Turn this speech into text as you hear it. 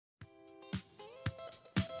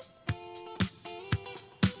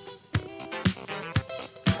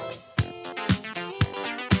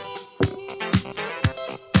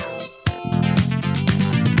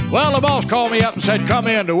my boss called me up and said, come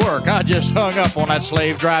in to work. I just hung up on that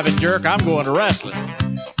slave-driving jerk. I'm going to wrestling.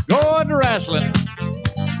 Going to wrestling.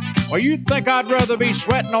 Well, you'd think I'd rather be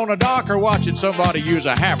sweating on a dock or watching somebody use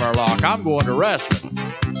a hammerlock. I'm going to wrestling.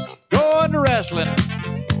 Going to wrestling.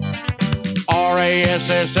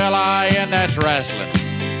 R-A-S-S-L-I-N, that's wrestling.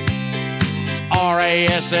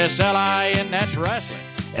 R-A-S-S-L-I-N, that's wrestling.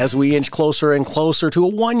 As we inch closer and closer to a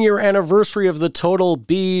one-year anniversary of the Total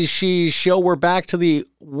BeezSheez show, we're back to the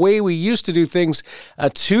way we used to do things, a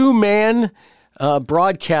two-man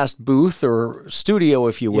broadcast booth or studio,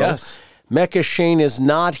 if you will. Yes. Mecca Shane is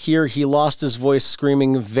not here. He lost his voice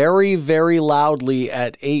screaming very, very loudly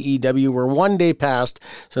at AEW. We're one day past,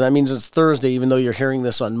 so that means it's Thursday, even though you're hearing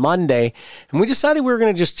this on Monday. And we decided we were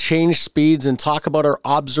going to just change speeds and talk about our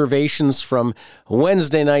observations from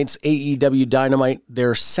Wednesday night's AEW Dynamite,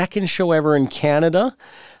 their second show ever in Canada.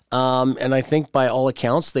 And I think by all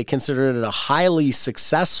accounts, they considered it a highly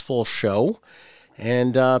successful show.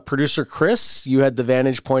 And producer Chris, you had the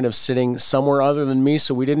vantage point of sitting somewhere other than me,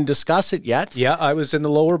 so we didn't discuss it yet. Yeah, I was in the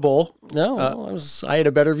lower bowl. No, I had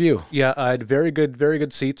a better view. Yeah, I had very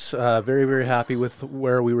good seats. Very, very happy with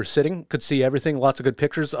where we were sitting. Could see everything. Lots of good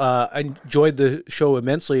pictures. I enjoyed the show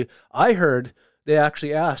immensely. I heard they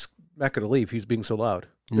actually asked Mecca to leave. He's being so loud.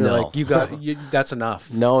 They're like, that's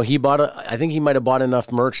enough. No, I think he might have bought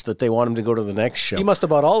enough merch that they want him to go to the next show. He must have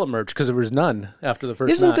bought all the merch because there was none after the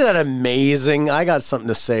first Isn't match. that amazing? I got something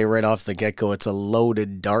to say right off the get-go. It's a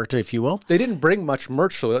loaded dart, if you will. They didn't bring much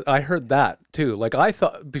merch, so I heard that, too. Like, I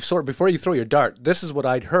thought, before you throw your dart, this is what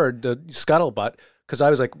I'd heard, the scuttlebutt, because I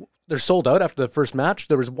was like, they're sold out after the first match.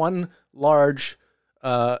 There was one large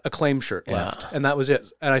Acclaim shirt left, and that was it.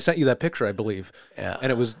 And I sent you that picture, I believe. Yeah.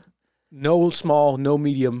 And it was no small, no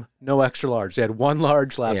medium, no extra large. They had one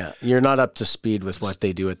large left. Yeah, you're not up to speed with what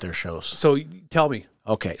they do at their shows. So tell me.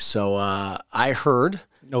 Okay, so I heard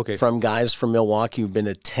from guys from Milwaukee who've been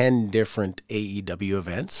to 10 different AEW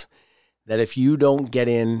events that if you don't get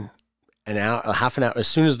in a half an hour, as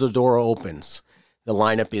soon as the door opens, the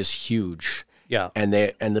lineup is huge. Yeah. And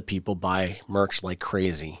the people buy merch like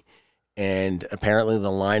crazy. And apparently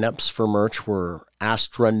the lineups for merch were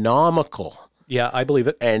astronomical. Yeah, I believe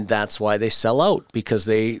it. And that's why they sell out, because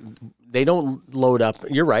they don't load up.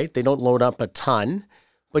 You're right. They don't load up a ton,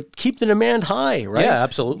 but keep the demand high, right? Yeah,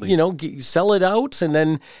 absolutely. You know, sell it out. And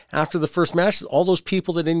then after the first match, all those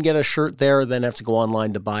people that didn't get a shirt there then have to go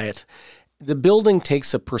online to buy it. The building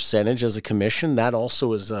takes a percentage as a commission. That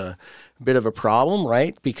also is a bit of a problem,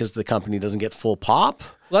 right? Because the company doesn't get full pop.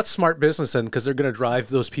 Well, that's smart business then, because they're going to drive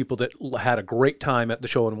those people that had a great time at the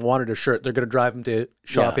show and wanted a shirt. They're going to drive them to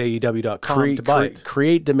shopaew.com to buy it.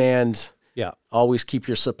 Create demand. Yeah. Always keep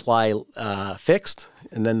your supply fixed,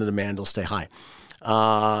 and then the demand will stay high.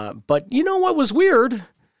 But you know what was weird?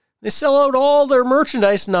 They sell out all their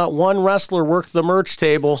merchandise. Not one wrestler worked the merch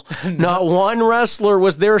table. Not one wrestler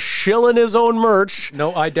was there shilling his own merch.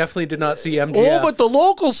 No, I definitely did not see MJF. Oh, but the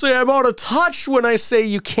locals say I'm out of touch when I say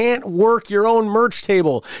you can't work your own merch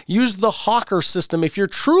table. Use the hawker system. If you're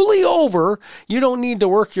truly over, you don't need to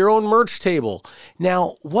work your own merch table.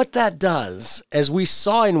 Now, what that does, as we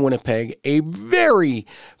saw in Winnipeg, a very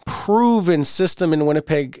proven system in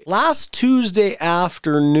Winnipeg, last Tuesday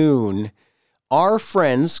afternoon, our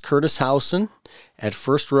friends, Curtis Housen at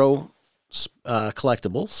First Row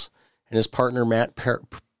Collectibles and his partner, Matt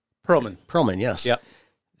Perlman, yes. Yep.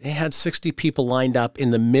 They had 60 people lined up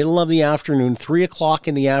in the middle of the afternoon, 3 o'clock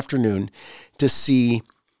in the afternoon, to see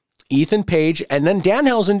Ethan Page. And then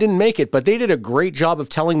Danhausen didn't make it, but they did a great job of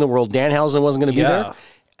telling the world Danhausen wasn't going to be there.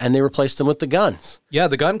 And they replaced him with the Guns. Yeah,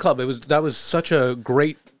 the Gun Club. That was such a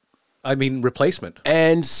great, replacement.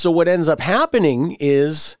 And so what ends up happening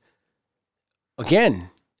is, again,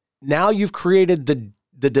 now you've created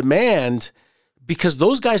the demand because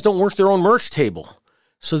those guys don't work their own merch table.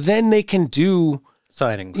 So then they can do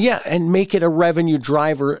signings. Yeah, and make it a revenue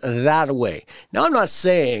driver that way. Now, I'm not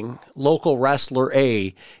saying local wrestler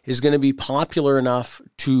A is going to be popular enough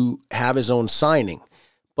to have his own signing,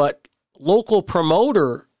 but local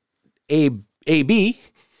promoter AB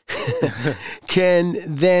can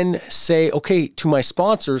then say, okay, to my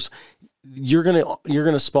sponsors, you're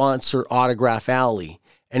gonna sponsor Autograph Alley.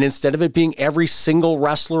 And instead of it being every single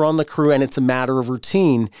wrestler on the crew and it's a matter of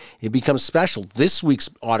routine, it becomes special. This week's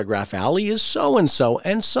Autograph Alley is so-and-so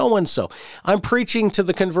and so-and-so. I'm preaching to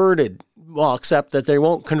the converted, well, except that they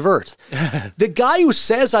won't convert. The guy who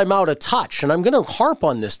says I'm out of touch, and I'm going to harp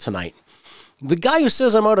on this tonight, the guy who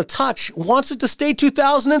says I'm out of touch wants it to stay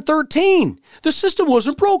 2013. The system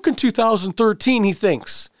wasn't broken in 2013, he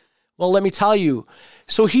thinks. Well, let me tell you.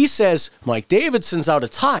 So he says Mike Davidson's out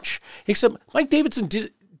of touch, except Mike Davidson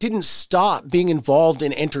didn't stop being involved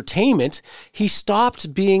in entertainment. He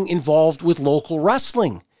stopped being involved with local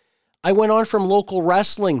wrestling. I went on from local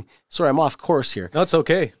wrestling. Sorry, I'm off course here. No, it's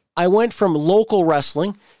okay. I went from local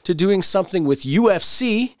wrestling to doing something with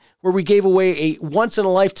UFC, where we gave away a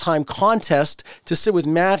once-in-a-lifetime contest to sit with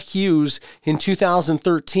Matt Hughes in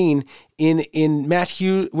 2013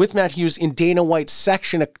 with Matt Hughes in Dana White's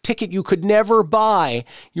section, a ticket you could never buy.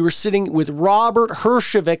 You were sitting with Robert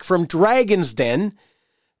Hershevik from Dragon's Den,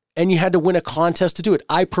 and you had to win a contest to do it.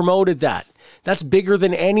 I promoted that. That's bigger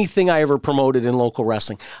than anything I ever promoted in local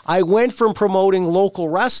wrestling. I went from promoting local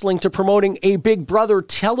wrestling to promoting a Big Brother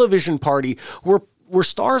television party where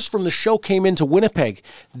stars from the show came into Winnipeg.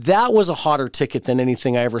 That was a hotter ticket than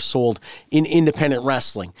anything I ever sold in independent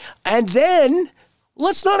wrestling. And then,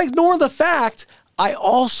 let's not ignore the fact, I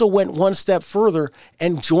also went one step further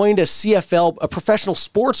and joined a CFL, a professional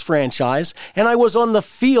sports franchise, and I was on the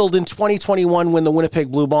field in 2021 when the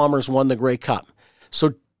Winnipeg Blue Bombers won the Grey Cup.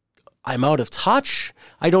 So I'm out of touch.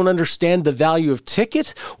 I don't understand the value of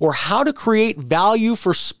ticket or how to create value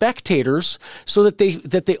for spectators so that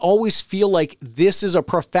they always feel like this is a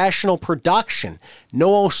professional production.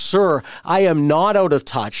 No, sir, I am not out of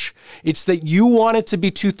touch. It's that you want it to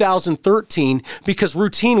be 2013 because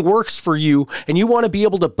routine works for you and you want to be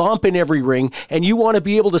able to bump in every ring and you want to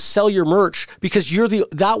be able to sell your merch because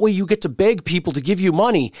that way you get to beg people to give you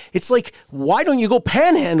money. It's like, why don't you go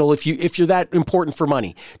panhandle if you're that important for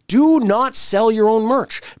money? Do not sell your own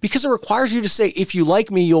merch because it requires you to say, if you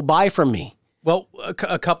like me, you'll buy from me. Well,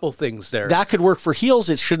 a couple things there. That could work for heels.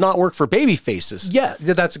 It should not work for baby faces. Yeah,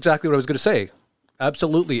 that's exactly what I was going to say.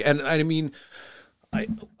 Absolutely. And I mean,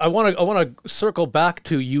 I want to circle back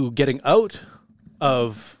to you getting out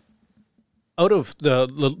of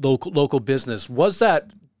the local business.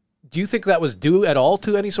 Do you think that was due at all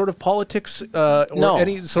to any sort of politics? Or no,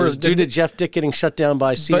 any sort of due to Jeff Dick getting shut down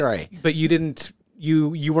by CRA. But you didn't.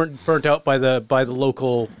 You weren't burnt out by the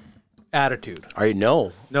local attitude.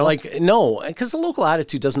 No, because the local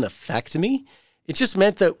attitude doesn't affect me. It just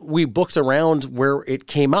meant that we booked around where it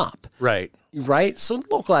came up. Right. So the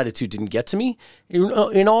local attitude didn't get to me.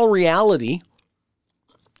 In all reality,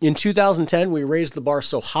 in 2010, we raised the bar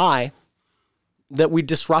so high that we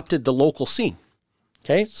disrupted the local scene.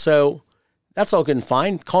 Okay, so that's all good and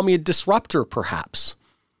fine. Call me a disruptor, perhaps.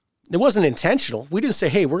 It wasn't intentional. We didn't say,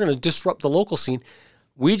 hey, we're going to disrupt the local scene.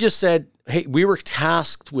 We just said, hey, we were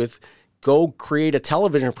tasked with go create a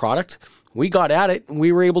television product. We got at it, and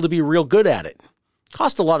we were able to be real good at it.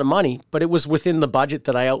 Cost a lot of money, but it was within the budget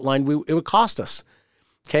that I outlined it would cost us.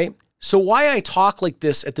 Okay? So why I talk like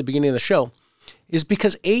this at the beginning of the show is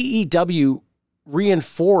because AEW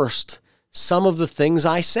reinforced some of the things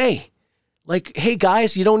I say. Like, hey,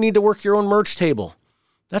 guys, you don't need to work your own merch table.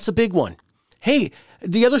 That's a big one. Hey,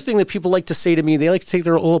 the other thing that people like to say to me, they like to take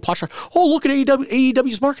their little posture. Oh, look at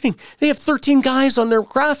AEW's marketing. They have 13 guys on their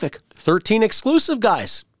graphic. 13 exclusive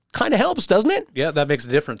guys. Kind of helps, doesn't it? Yeah, that makes a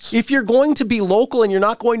difference. If you're going to be local and you're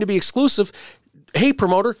not going to be exclusive, hey,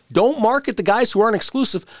 promoter, don't market the guys who aren't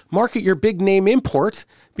exclusive. Market your big name import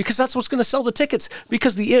because that's what's going to sell the tickets.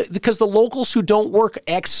 Because the locals who don't work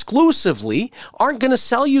exclusively aren't going to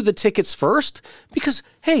sell you the tickets first because,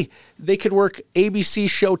 hey, they could work ABC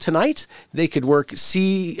show tonight. They could work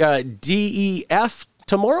DEF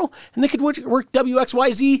tomorrow. And they could work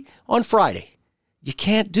WXYZ on Friday. You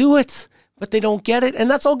can't do it, but they don't get it. And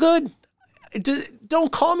that's all good.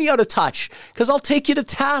 Don't call me out of touch because I'll take you to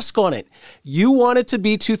task on it. You want it to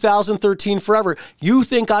be 2013 forever. You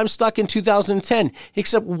think I'm stuck in 2010,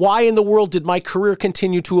 except why in the world did my career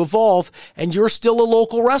continue to evolve and you're still a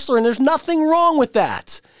local wrestler? And there's nothing wrong with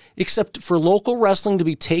that. Except for local wrestling to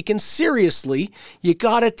be taken seriously, you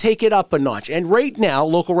got to take it up a notch. And right now,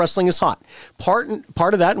 local wrestling is hot. Part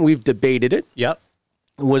of that, and we've debated it,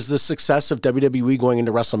 was the success of WWE going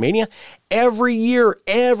into WrestleMania. Every year,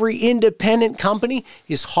 every independent company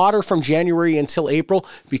is hotter from January until April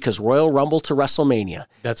because Royal Rumble to WrestleMania.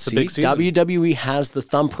 That's the big season. WWE has the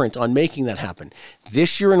thumbprint on making that happen.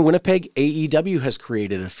 This year in Winnipeg, AEW has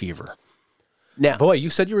created a fever. Now, boy, you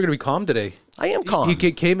said you were going to be calm today. I am calm. You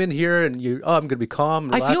came in here and I'm going to be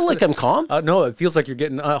calm. I feel like I'm calm. No, it feels like you're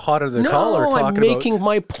getting hotter than collar. No, I'm making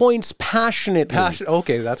my points passionately.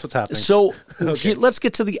 Okay, that's what's happening. So let's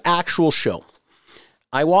get to the actual show.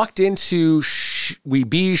 I walked into we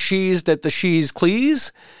BeezSheezed at the Sheez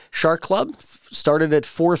Cleese Shark Club. Started at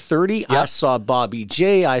 4:30. Yep. I saw Bobby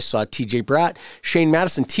J. I saw TJ Bratt, Shane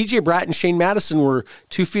Madison. TJ Bratt and Shane Madison were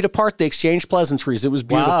 2 feet apart. They exchanged pleasantries. It was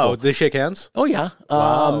beautiful. Wow, did they shake hands? Oh, yeah.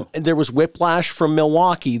 Wow. And there was Whiplash from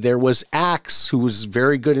Milwaukee. There was Axe, who was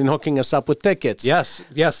very good in hooking us up with tickets. Yes,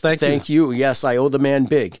 thank you. Thank you. Yes, I owe the man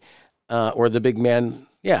big, or the big man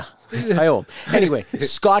Yeah, I owe him. Anyway,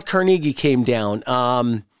 Scott Carnegie came down.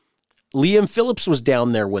 Liam Phillips was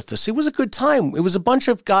down there with us. It was a good time. It was a bunch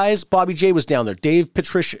of guys. Bobby J was down there. Dave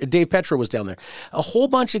Petra was down there. A whole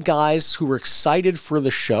bunch of guys who were excited for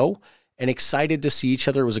the show and excited to see each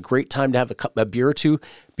other. It was a great time to have a beer or two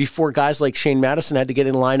before guys like Shane Madison had to get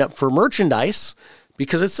in line up for merchandise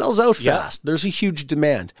because it sells out fast. There's a huge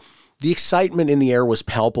demand. The excitement in the air was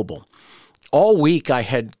palpable. All week I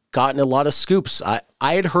had gotten a lot of scoops. I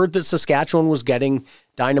had heard that Saskatchewan was getting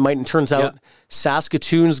Dynamite, and turns out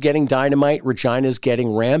Saskatoon's getting Dynamite, Regina's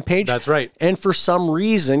getting Rampage. That's right. And for some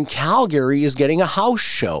reason, Calgary is getting a house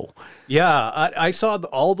show. Yeah, I saw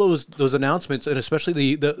all those announcements, and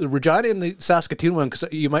especially the Regina and the Saskatoon one,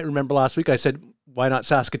 because you might remember last week I said, why not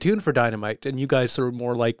Saskatoon for Dynamite? And you guys are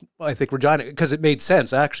more like, I think Regina, because it made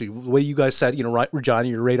sense, actually. The way you guys said, Regina,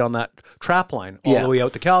 you're right on that trap line all the way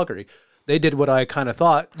out to Calgary. They did what I kind of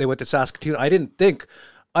thought. They went to Saskatoon.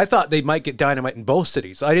 I thought they might get Dynamite in both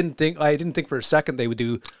cities. I didn't think for a second they would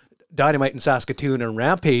do Dynamite in Saskatoon and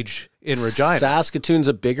Rampage in Regina. Saskatoon's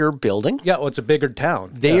a bigger building. Yeah, well, it's a bigger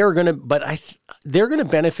town. They're going to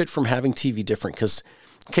benefit from having TV different because,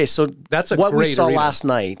 so that's what we saw arena. last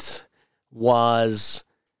night was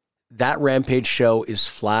that Rampage show is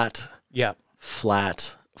flat. Yeah.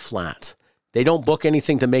 Flat. They don't book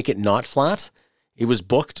anything to make it not flat. It was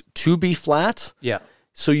booked to be flat. Yeah.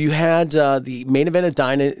 So you had the main event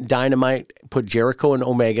of Dynamite put Jericho and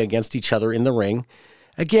Omega against each other in the ring.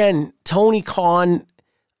 Again, Tony Khan,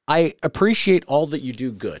 I appreciate all that you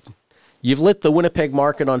do good. You've lit the Winnipeg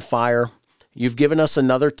market on fire. You've given us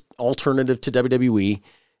another alternative to WWE.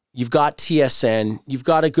 You've got TSN. You've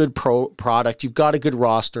got a good product. You've got a good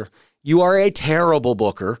roster. You are a terrible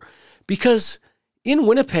booker because in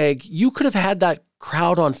Winnipeg, you could have had that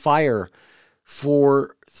crowd on fire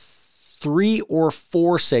for 3 or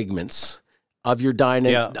 4 segments of your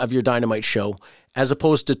Dynamite show, as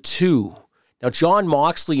opposed to 2. Now, John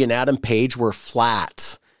Moxley and Adam Page were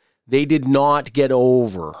flat. They did not get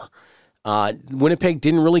over. Winnipeg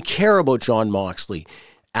didn't really care about John Moxley.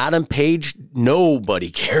 Adam Page, nobody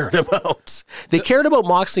cared about. They cared about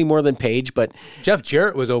Moxley more than Page, but Jeff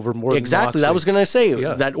Jarrett was over more than Moxley. That was going to say,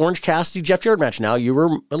 that Orange Cassidy, Jeff Jarrett match. Now, you were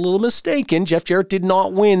a little mistaken. Jeff Jarrett did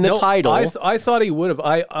not win the title. I thought he would have.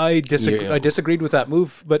 I disagreed with that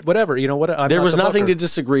move, but whatever. You know what? There was nothing to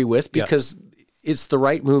disagree with because it's the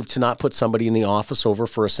right move to not put somebody in the office over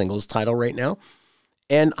for a singles title right now.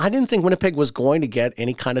 And I didn't think Winnipeg was going to get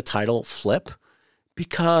any kind of title flip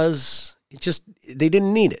because they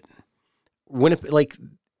didn't need it. Winnipeg,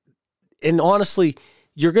 and honestly,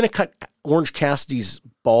 you're going to cut Orange Cassidy's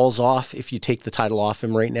balls off if you take the title off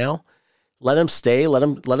him right now. Let him stay. Let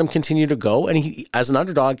him continue to go. And he, as an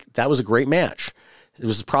underdog, that was a great match. It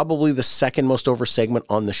was probably the second most over segment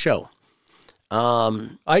on the show.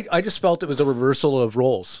 I just felt it was a reversal of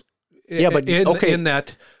roles. Yeah, but in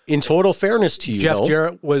that, in total fairness to you, Jeff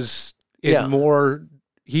Jarrett was more.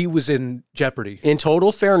 He was in jeopardy. In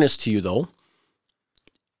total fairness to you, though,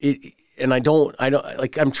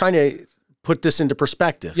 I'm trying to put this into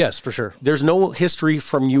perspective. Yes, for sure. There's no history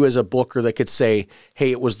from you as a booker that could say,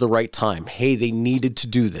 hey, it was the right time. Hey, they needed to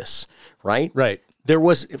do this, right? Right. There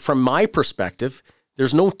was, from my perspective,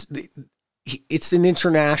 it's an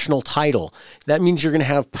international title. That means you're going to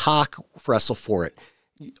have Pac wrestle for it.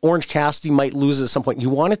 Orange Cassidy might lose at some point.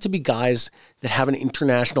 You want it to be guys that have an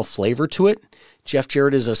international flavor to it. Jeff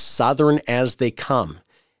Jarrett is as Southern as they come.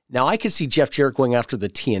 Now, I could see Jeff Jarrett going after the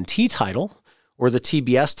TNT title or the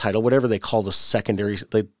TBS title, whatever they call the secondary,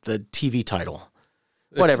 the TV title.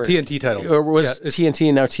 Whatever. TNT title. Or was TNT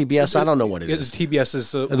and now TBS? I don't know what it is. TBS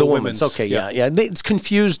is the women's. Okay, yeah. It's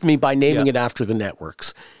confused me by naming it after the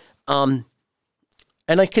networks.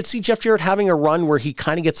 And I could see Jeff Jarrett having a run where he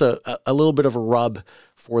kind of gets a little bit of a rub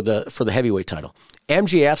for the heavyweight title.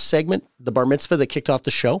 MJF's segment, the bar mitzvah that kicked off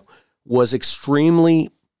the show, was extremely,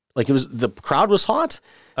 the crowd was hot.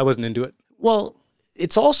 I wasn't into it. Well,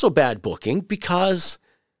 it's also bad booking because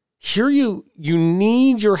here you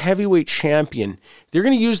need your heavyweight champion. They're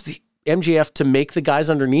going to use the MJF to make the guys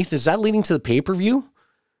underneath. Is that leading to the pay-per-view?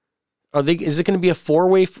 Is it going to be a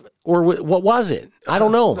 4-way or what was it? I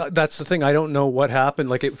don't know. That's the thing. I don't know what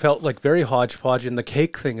happened. It felt like very hodgepodge, and the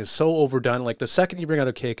cake thing is so overdone. The second you bring out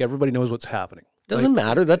a cake, everybody knows what's happening. Doesn't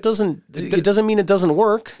matter. It doesn't mean it doesn't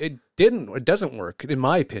work. It doesn't work, in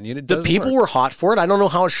my opinion. The people were hot for it. I don't know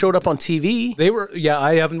how it showed up on TV. They were. Yeah,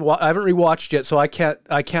 I haven't rewatched yet, so I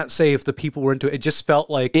can't say if the people were into it. It just felt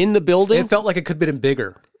like in the building. It felt like it could have been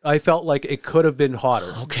bigger. I felt like it could have been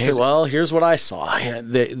hotter. Okay, well, here's what I saw.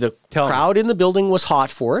 The crowd in the building was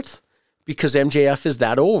hot for it because MJF is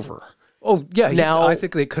that over. Oh yeah. Now I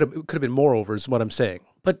think they could have been more over. Is what I'm saying.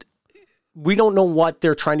 but we don't know what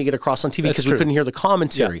they're trying to get across on TV because we couldn't hear the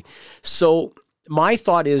commentary. Yeah. So my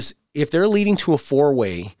thought is, if they're leading to a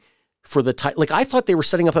 4-way for the title, like I thought they were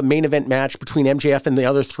setting up a main event match between MJF and the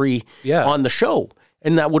other 3 on the show,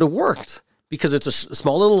 and that would have worked because it's a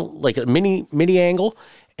small little, like a mini angle,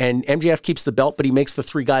 and MJF keeps the belt, but he makes the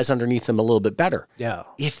 3 guys underneath him a little bit better. Yeah.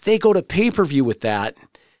 If they go to pay-per-view with that,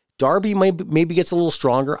 Darby maybe gets a little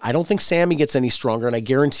stronger. I don't think Sammy gets any stronger, and I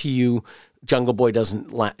guarantee you Jungle Boy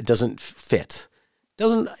doesn't fit.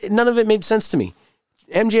 None of it made sense to me.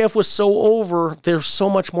 MJF was so over. There's so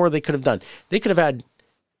much more they could have done. They could have had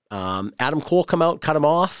Adam Cole come out, cut him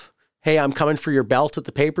off. Hey, I'm coming for your belt at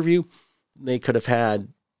the pay-per-view. They could have had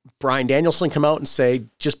Bryan Danielson come out and say,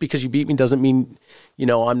 just because you beat me doesn't mean,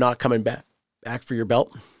 I'm not coming back for your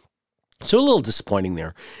belt. So a little disappointing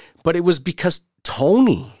there. But it was because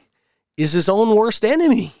Tony is his own worst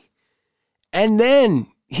enemy. And then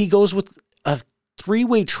he goes with a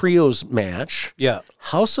 3-way trios match. Yeah.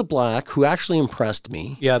 House of Black, who actually impressed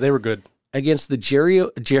me. Yeah, they were good. Against the Jericho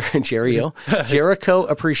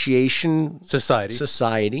Appreciation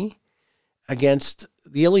Society against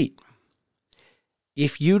the Elite.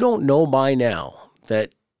 If you don't know by now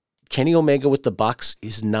that Kenny Omega with the Bucks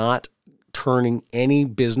is not turning any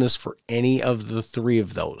business for any of the 3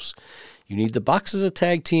 of those, you need the Bucks as a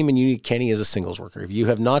tag team and you need Kenny as a singles worker. If you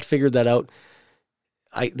have not figured that out,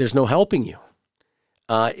 there's no helping you.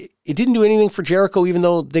 It didn't do anything for Jericho, even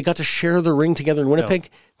though they got to share the ring together in Winnipeg. No.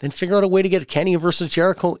 Then figure out a way to get Kenny versus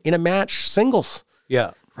Jericho in a match singles.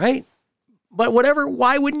 Yeah. Right? But whatever,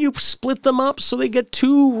 why wouldn't you split them up so they get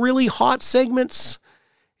 2 really hot segments?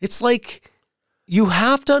 It's like, you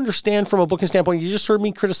have to understand from a booking standpoint. You just heard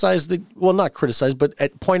me criticize not criticize, but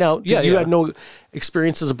point out that you had no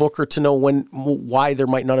experience as a booker to know why there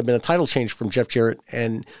might not have been a title change from Jeff Jarrett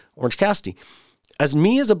and Orange Cassidy. As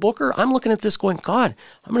a booker, I'm looking at this going, God,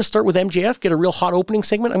 I'm going to start with MJF, get a real hot opening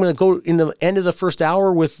segment. I'm going to go in the end of the first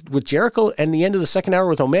hour with Jericho and the end of the second hour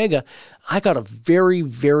with Omega. I got a very,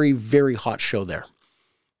 very, very hot show there.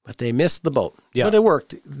 But they missed the boat. Yeah. But it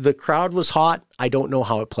worked. The crowd was hot. I don't know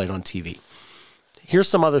how it played on TV. Here's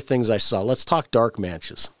some other things I saw. Let's talk dark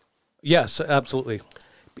matches. Yes, absolutely.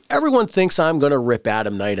 Everyone thinks I'm going to rip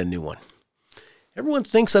Adam Knight a new one. Everyone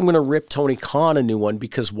thinks I'm going to rip Tony Khan a new one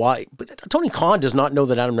because why? But Tony Khan does not know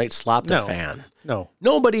that Adam Knight slapped a fan. No.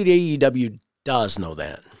 Nobody at AEW does know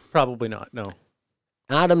that. Probably not, no.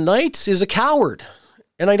 Adam Knight is a coward.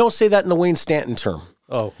 And I don't say that in the Wayne Stanton term.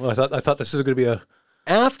 Oh, well, I thought this was going to be a...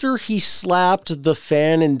 After he slapped the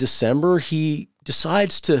fan in December, he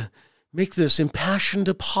decides to make this impassioned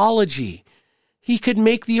apology. He could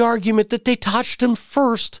make the argument that they touched him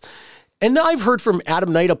first. And I've heard from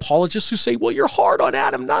Adam Knight apologists who say, well, you're hard on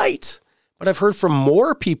Adam Knight. But I've heard from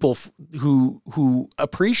more people who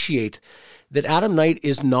appreciate that Adam Knight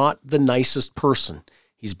is not the nicest person.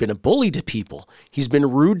 He's been a bully to people. He's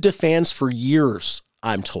been rude to fans for years,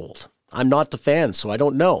 I'm told. I'm not the fan, so I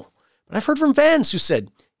don't know. But I've heard from fans who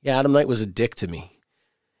said, yeah, Adam Knight was a dick to me.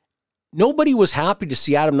 Nobody was happy to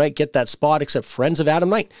see Adam Knight get that spot except friends of Adam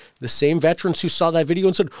Knight. The same veterans who saw that video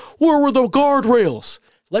and said, where were the guardrails?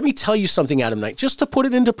 Let me tell you something, Adam Knight, just to put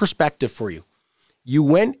it into perspective for you. You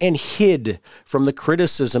went and hid from the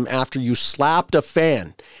criticism after you slapped a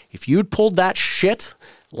fan. If you'd pulled that shit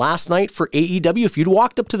last night for AEW, if you'd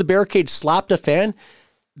walked up to the barricade, slapped a fan,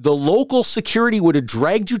 the local security would have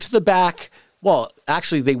dragged you to the back. Well,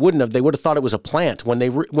 actually, they wouldn't have. They would have thought it was a plant. When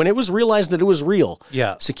it was realized that it was real,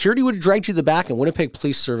 security would have dragged you to the back, and Winnipeg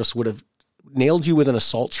Police Service would have nailed you with an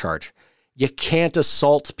assault charge. You can't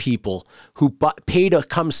assault people who pay to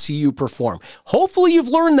come see you perform. Hopefully you've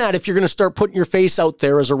learned that if you're going to start putting your face out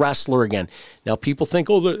there as a wrestler again. Now people think,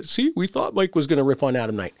 see, we thought Mike was going to rip on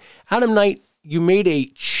Adam Knight. Adam Knight, you made a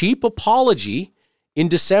cheap apology in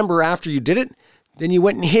December after you did it. Then you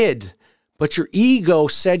went and hid. But your ego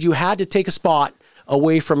said you had to take a spot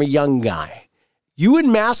away from a young guy. You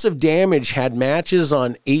and Massive Damage had matches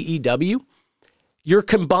on AEW. Your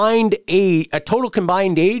combined age, a total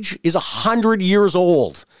combined age is 100 years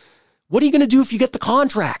old. What are you going to do if you get the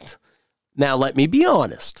contract? Now, let me be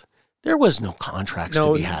honest. There was no contracts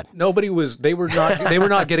to be had. Nobody was. They were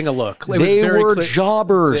not getting a look. They were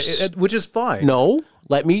jobbers, which is fine. No,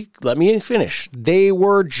 let me finish. They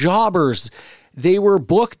were jobbers. They were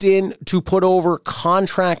booked in to put over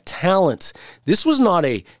contract talents. This was not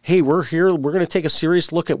hey, we're here, we're going to take a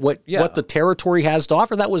serious look at what the territory has to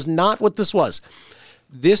offer. That was not what this was.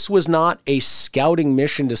 This was not a scouting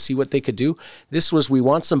mission to see what they could do. This was, we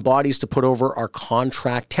want some bodies to put over our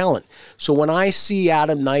contract talent. So when I see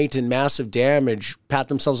Adam Knight and Massive Damage pat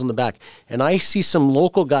themselves on the back, and I see some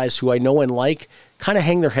local guys who I know and like kind of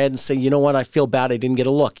hang their head and say, you know what, I feel bad I didn't get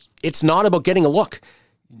a look. It's not about getting a look.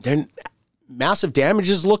 Then Massive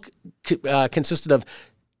Damage's look consisted of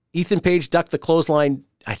Ethan Page ducked the clothesline.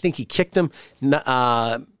 I think he kicked him.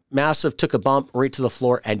 Massive took a bump right to the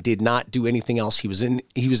floor and did not do anything else. He was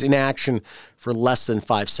in action for less than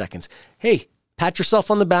 5 seconds. Hey, pat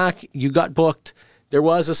yourself on the back. You got booked. There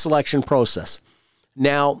was a selection process.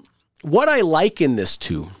 Now, what I like in this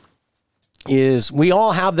too is we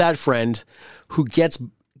all have that friend who gets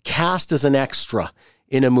cast as an extra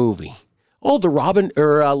in a movie. Oh, the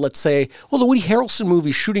let's say, the Woody Harrelson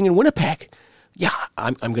movie shooting in Winnipeg. Yeah,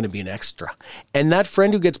 I'm going to be an extra. And that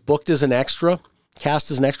friend who gets booked as an extra, cast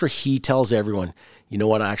as an extra, he tells everyone, you know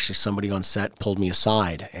what, actually somebody on set pulled me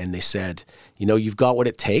aside and they said, you know, you've got what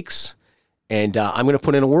it takes and I'm going to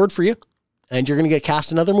put in a word for you and you're going to get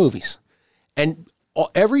cast in other movies. And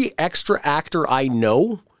every extra actor I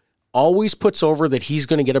know always puts over that he's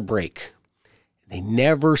going to get a break. They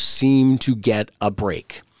never seem to get a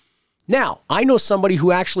break. Now, I know somebody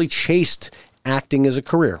who actually chased acting as a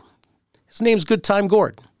career. His name's Good Time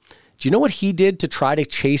Gord. Do you know what he did to try to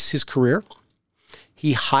chase his career?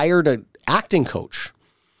 He hired an acting coach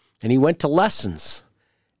and he went to lessons.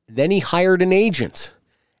 Then he hired an agent.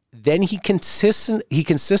 Then he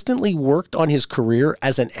consistently worked on his career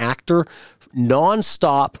as an actor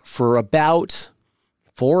nonstop for about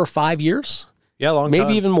 4 or 5 years. Yeah, long maybe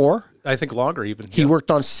time. Even more. I think longer even. He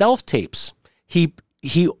worked on self-tapes. He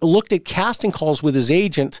looked at casting calls with his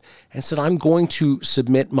agent and said, I'm going to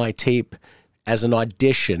submit my tape as an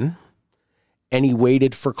audition. And he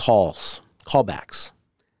waited for callbacks.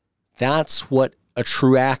 That's what a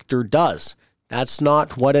true actor does. That's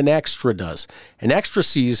not what an extra does. An extra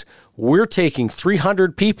sees, we're taking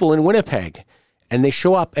 300 people in Winnipeg, and they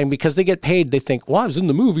show up, and because they get paid, they think, well, I was in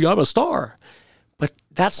the movie, I'm a star. But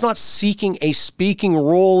that's not seeking a speaking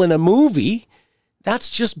role in a movie. That's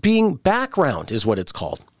just being background is what it's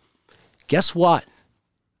called. Guess what?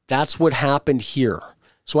 That's what happened here.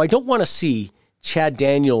 So I don't want to see Chad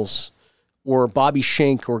Daniels or Bobby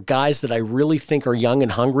Schenck or guys that I really think are young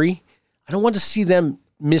and hungry. I don't want to see them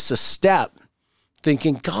miss a step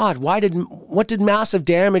thinking, God, what did Massive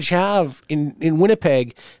Damage have in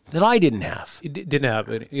Winnipeg that I didn't have? It didn't have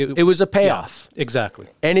it. It was a payoff. Yeah, exactly.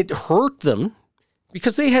 And it hurt them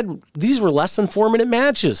because these were less than 4-minute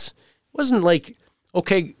matches. It wasn't like,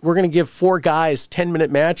 okay, we're going to give 4 guys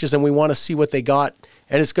 10-minute matches and we want to see what they got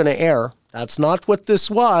and it's going to air. That's not what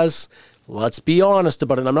this was. Let's be honest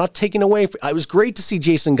about it. I'm not taking away. It was great to see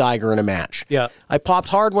Jason Geiger in a match. Yeah. I popped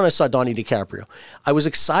hard when I saw Donnie DiCaprio. I was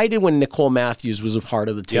excited when Nicole Matthews was a part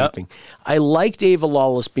of the taping. Yep. I liked Ava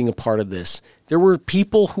Lawless being a part of this. There were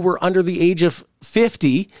people who were under the age of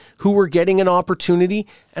 50 who were getting an opportunity,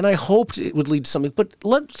 and I hoped it would lead to something. But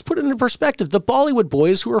let's put it into perspective. The Bollywood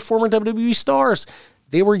boys, who are former WWE stars,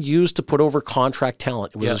 they were used to put over contract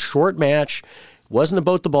talent. It was a short match. It wasn't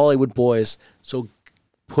about the Bollywood boys. So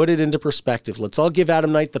put it into perspective. Let's all give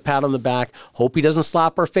Adam Knight the pat on the back. Hope he doesn't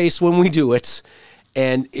slap our face when we do it.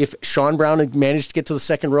 And if Sean Brown had managed to get to the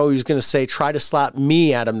second row, he was going to say, try to slap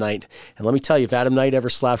me, Adam Knight. And let me tell you, if Adam Knight ever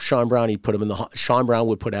slapped Sean Brown, Sean Brown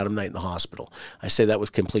would put Adam Knight in the hospital. I say that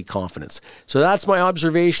with complete confidence. So that's my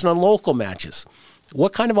observation on local matches.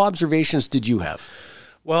 What kind of observations did you have?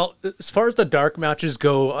 Well, as far as the dark matches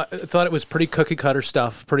go, I thought it was pretty cookie cutter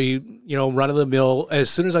stuff, pretty, run of the mill.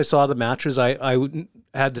 As soon as I saw the matches, I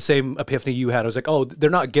had the same epiphany you had. I was like, oh,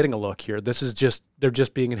 they're not getting a look here. They're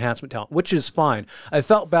just being enhancement talent, which is fine. I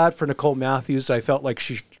felt bad for Nicole Matthews. I felt like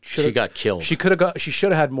she got killed. She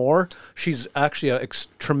should have had more. She's actually a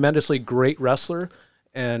tremendously great wrestler,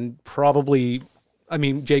 and probably,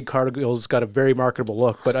 Jade Cargill's got a very marketable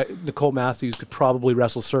look, but Nicole Matthews could probably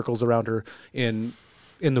wrestle circles around her in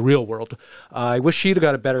the real world. I wish she'd have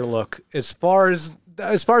got a better look. As far as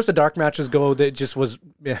the dark matches go, that just was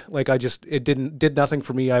it did nothing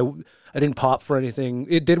for me. I didn't pop for anything.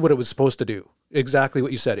 It did what it was supposed to do. Exactly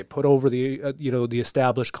what you said. It put over the the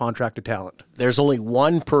established contracted talent. There's only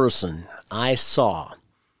one person I saw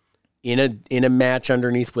in a match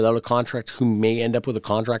underneath without a contract who may end up with a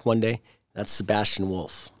contract one day. That's Sebastian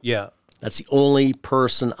Wolf. Yeah. That's the only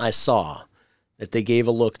person I saw that they gave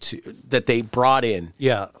a look to, that they brought in,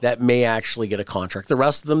 that may actually get a contract. The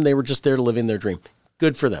rest of them, they were just there to live in their dream.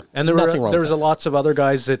 Good for them. And there was lots of other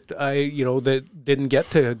guys that that didn't get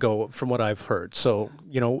to go, from what I've heard. So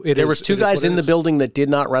there was 2 guys in the building that did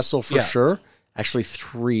not wrestle for sure. Actually,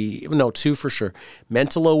 2 for sure.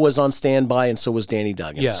 Mentolo was on standby, and so was Danny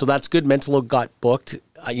Duggan. Yeah. So that's good. Mentolo got booked.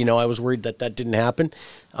 I was worried that didn't happen.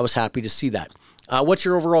 I was happy to see that. What's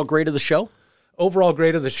your overall grade of the show? Overall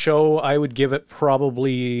grade of the show, I would give it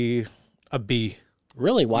probably a B.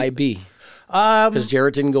 Really? Why B? Because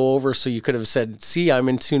Jarrett didn't go over, so you could have said, see, I'm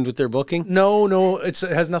in tune with their booking. No, it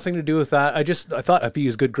has nothing to do with that. I thought a B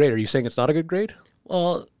is a good grade. Are you saying it's not a good grade?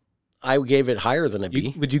 Well, I gave it higher than a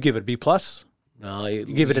B. Would you give it a B plus? No, you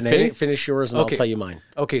give it an A? Finish yours, and I'll tell you mine.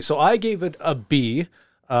 Okay, so I gave it a B.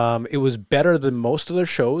 It was better than most of their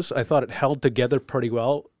shows. I thought it held together pretty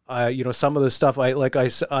well. Some of the stuff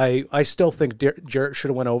I still think Jarrett should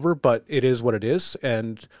have went over, but it is what it is.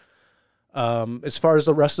 And as far as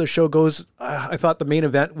the rest of the show goes, I thought the main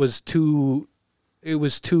event was too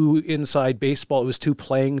inside baseball. It was too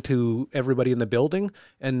playing to everybody in the building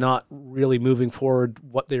and not really moving forward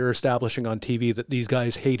what they were establishing on TV, that these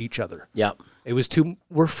guys hate each other. Yeah. It was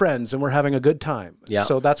we're friends and we're having a good time. Yeah.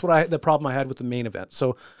 So that's the problem I had with the main event.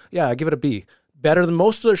 So yeah, I give it a B. Better than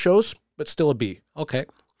most of their shows, but still a B. Okay.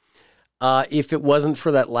 If it wasn't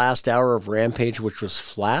for that last hour of Rampage, which was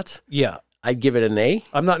flat. Yeah. I'd give it an A.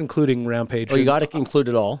 I'm not including Rampage. Oh, you got to include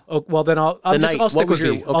it all. Oh, well, then I'll stick with B.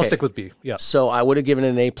 Okay. I'll stick with B. Yeah. So I would have given it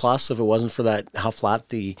an A plus if it wasn't for that, how flat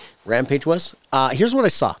the Rampage was. Here's what I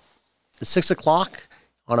saw. At 6:00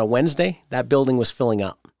 on a Wednesday, that building was filling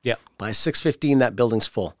up. Yeah. By 6:15, that building's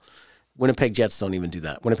full. Winnipeg Jets don't even do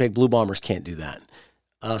that. Winnipeg Blue Bombers can't do that.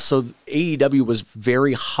 So AEW was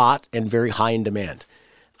very hot and very high in demand.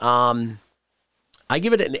 I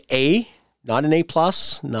give it an A. Not an A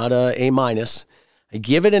plus, not a A minus. I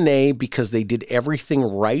give it an A because they did everything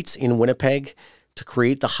right in Winnipeg to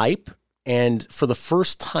create the hype. And for the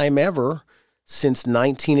first time ever since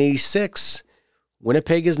 1986,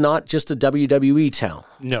 Winnipeg is not just a WWE town.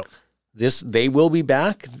 No. They will be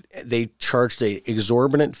back. They charged an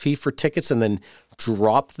exorbitant fee for tickets and then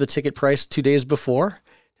dropped the ticket price 2 days before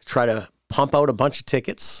to try to pump out a bunch of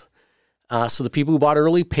tickets. So the people who bought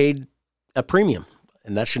early paid a premium.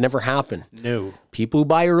 And that should never happen. No. People who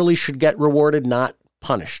buy early should get rewarded, not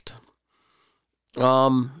punished.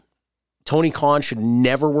 Tony Khan should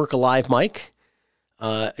never work a live mic.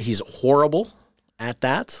 He's horrible at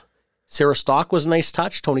that. Sarah Stock was a nice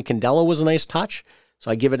touch. Tony Candelo was a nice touch. So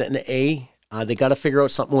I give it an A. They got to figure out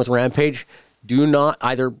something with Rampage. Do not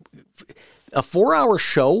either... A 4-hour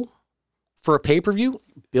show for a pay-per-view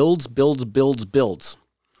builds.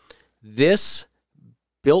 This...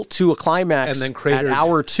 built to a climax and then at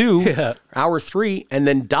hour 2, hour 3, and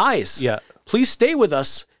then dies. Yeah. Please stay with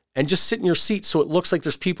us and just sit in your seat so it looks like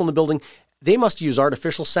there's people in the building. They must use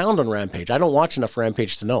artificial sound on Rampage. I don't watch enough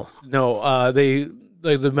Rampage to know. No, the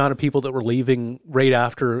amount of people that were leaving right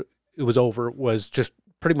after it was over was just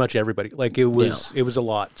pretty much everybody. Like it was a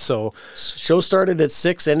lot. So show started at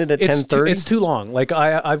 6, ended at 10:30. It's too long. Like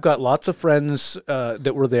I've got lots of friends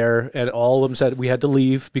that were there, and all of them said we had to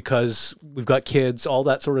leave because we've got kids, all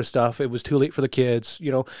that sort of stuff. It was too late for the kids,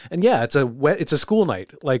 And yeah, it's a school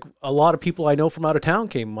night. Like a lot of people I know from out of town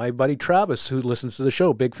came. My buddy Travis, who listens to the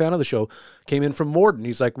show, big fan of the show, came in from Morden.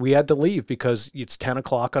 He's like, we had to leave because it's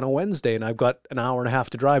 10:00 on a Wednesday, and I've got an hour and a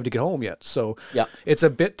half to drive to get home yet. So it's a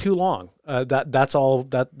bit too long. That's all.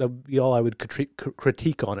 That'd be all I would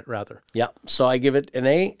critique on it, rather. Yeah. So I give it an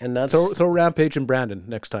A, and that's throw Rampage and Brandon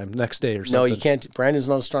next day or something. No, you can't. Brandon's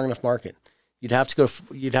not a strong enough market. You'd have to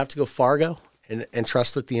go Fargo and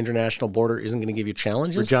trust that the international border isn't going to give you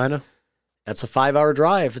challenges. Regina. That's a 5-hour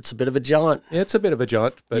drive. It's a bit of a jaunt. It's a bit of a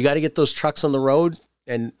jaunt, but you got to get those trucks on the road.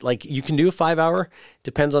 And like you can do a 5-hour,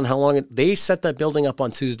 depends on how long they set that building up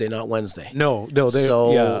on Tuesday, not Wednesday. No,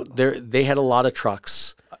 they had a lot of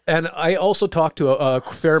trucks. And I also talked to a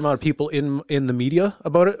fair amount of people in the media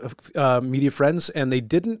about it, media friends, and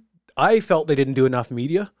I felt they didn't do enough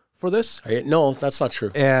media for this. No, that's not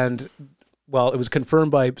true. And well, it was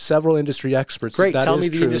confirmed by several industry experts. Great, that tell me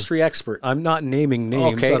true. the industry expert. I'm not naming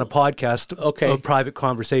names on a podcast of private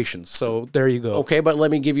conversations, so there you go. Okay, but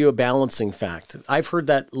let me give you a balancing fact. I've heard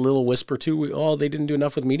that little whisper too, they didn't do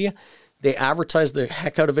enough with media. They advertised the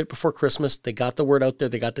heck out of it before Christmas. They got the word out there.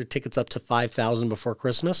 They got their tickets up to 5,000 before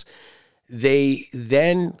Christmas. They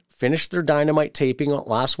then finished their Dynamite taping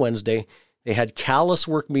last Wednesday. They had Callis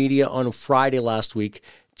work media on Friday last week.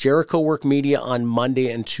 Jericho work media on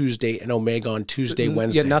Monday and Tuesday, and Omega on Tuesday,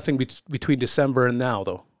 Wednesday. Yeah, nothing between December and now,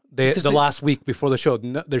 though. Last week before the show,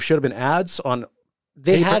 there should have been ads on.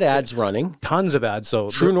 They had ads running. Tons of ads.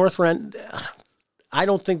 So True North Rent, I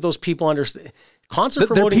don't think those people understand. Concert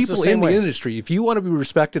promoting people the same in way. The industry. If you want to be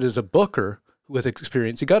respected as a booker with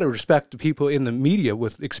experience, you got to respect the people in the media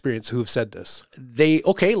with experience who have said this.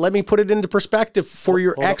 Let me put it into perspective for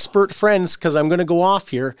your expert friends, because I'm going to go off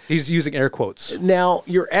here. He's using air quotes. Now,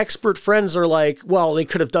 your expert friends are like, well, they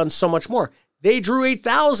could have done so much more. They drew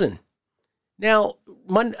 8,000. Now,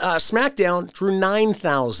 SmackDown drew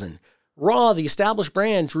 9,000. Raw, the established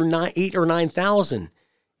brand, drew 8,000 or 9,000.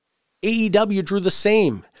 AEW drew the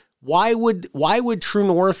same. Why would True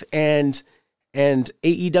North and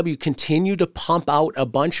AEW continue to pump out a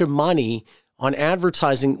bunch of money on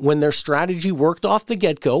advertising when their strategy worked off the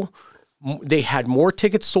get-go? They had more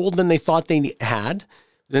tickets sold than they thought they had,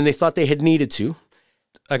 than they thought they had needed to.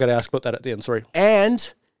 I got to ask about that at the end. Sorry.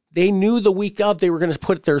 And they knew the week of they were going to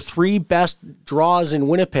put their 3 best draws in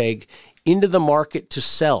Winnipeg into the market to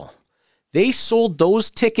sell. They sold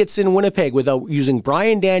those tickets in Winnipeg without using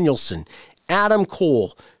Bryan Danielson, Adam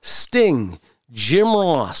Cole, Sting, Jim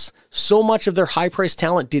Ross. So much of their high-priced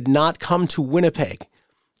talent did not come to Winnipeg,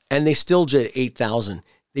 and they still did 8,000.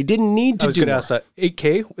 They didn't need to do more. I was going to ask that.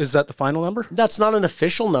 8K, is that the final number? That's not an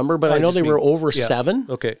official number, but I know they were over 7.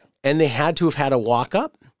 Okay. And they had to have had a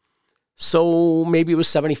walk-up. So maybe it was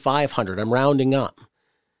 7,500. I'm rounding up.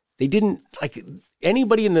 They didn't, like,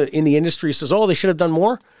 anybody in the industry says, oh, they should have done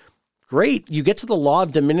more. Great. You get to the law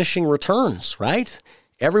of diminishing returns, right?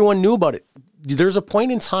 Everyone knew about it. There's a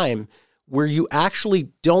point in time where you actually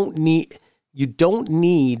don't need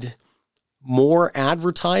more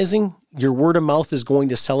advertising. Your word of mouth is going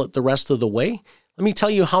to sell it the rest of the way. Let me tell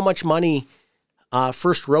you how much money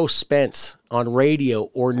First Row spent on radio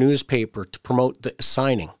or newspaper to promote the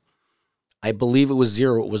signing. I believe it was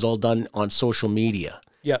 0. It was all done on social media.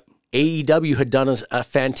 Yep. AEW had done a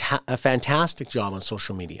fantastic job on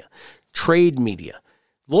social media, trade media.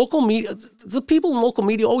 Local media, the people in local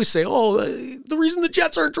media always say, oh, the reason the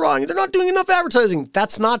Jets aren't drawing, they're not doing enough advertising.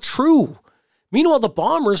 That's not true. Meanwhile, the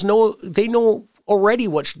Bombers know already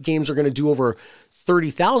what games are going to do over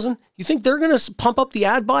 30,000. You think they're going to pump up the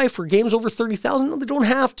ad buy for games over 30,000? No, they don't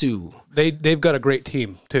have to. They've got a great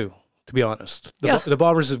team, too, to be honest. The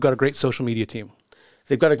Bombers have got a great social media team.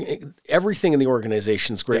 They've got everything in the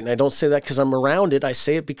organization is great. And I don't say that because I'm around it. I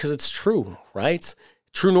say it because it's true, right?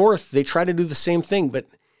 True North, they try to do the same thing. But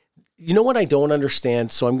you know what I don't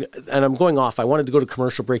understand? So I'm going off. I wanted to go to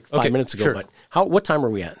commercial break 5 minutes ago. Sure. But what time are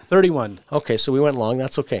we at? 31. Okay, so we went long.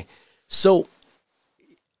 That's okay. So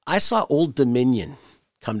I saw Old Dominion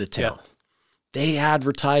come to town. Yeah. They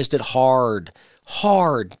advertised it hard.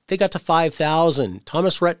 They got to 5,000.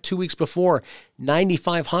 Thomas Rhett 2 weeks before,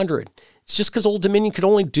 9,500. It's just because Old Dominion could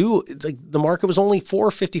only do, like, the market was only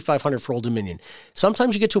for 5,500 for Old Dominion.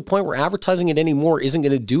 Sometimes you get to a point where advertising it anymore isn't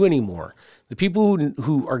going to do anymore. The people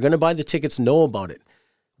who are going to buy the tickets know about it.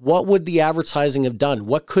 What would the advertising have done?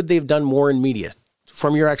 What could they have done more in media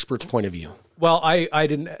from your expert's point of view? Well, I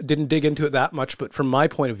didn't dig into it that much, but from my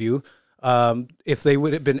point of view, if they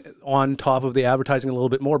would have been on top of the advertising a little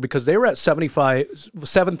bit more, because they were at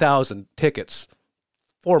 7,000 tickets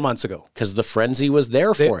 4 months ago. Because the frenzy was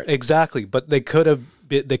there for it. Exactly. But they could have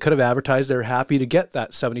advertised they're happy to get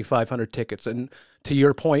that 7,500 tickets. And to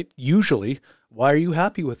your point, usually, why are you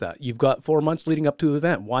happy with that? You've got 4 months leading up to the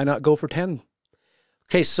event. Why not go for 10?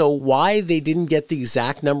 Okay, so why they didn't get the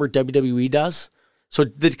exact number WWE does? So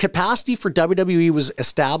the capacity for WWE was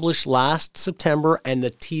established last September, and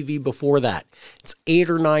the TV before that. It's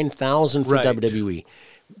 8,000 or 9,000 for WWE.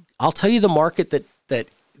 I'll tell you the market that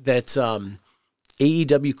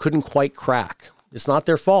AEW couldn't quite crack. It's not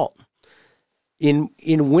their fault. In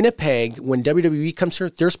Winnipeg, when WWE comes here,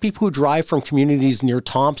 there's people who drive from communities near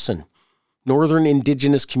Thompson, northern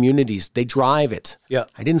indigenous communities. They drive it. Yeah.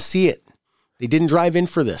 I didn't see it. They didn't drive in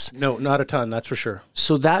for this. No, not a ton, that's for sure.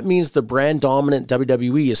 So that means the brand dominant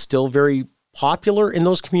WWE is still very popular in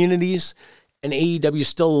those communities, and AEW is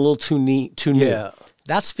still a little too new. Yeah.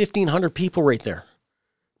 That's 1,500 people right there.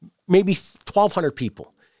 Maybe 1,200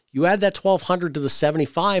 people. You add that 1,200 to the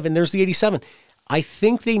 75, and there's the 87. I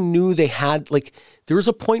think they knew they had, like, there was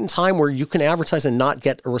a point in time where you can advertise and not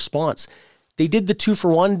get a response. They did the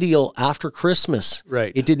 2-for-1 deal after Christmas.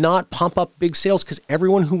 Right. It did not pump up big sales because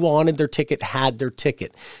everyone who wanted their ticket had their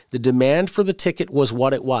ticket. The demand for the ticket was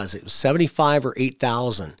what it was. It was 75 or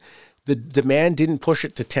 8,000. The demand didn't push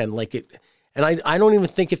it to 10 like it. And I don't even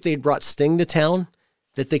think if they'd brought Sting to town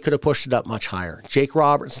that they could have pushed it up much higher. Jake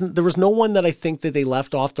Robertson, there was no one that I think that they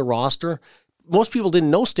left off the roster. Most people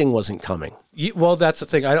didn't know Sting wasn't coming. Well, that's the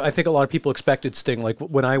thing. I think a lot of people expected Sting. Like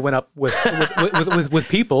when I went up with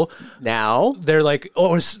people, now they're like,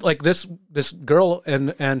 oh, it's like this girl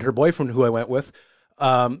and her boyfriend who I went with.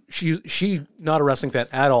 She not a wrestling fan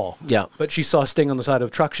at all. Yeah, but she saw Sting on the side of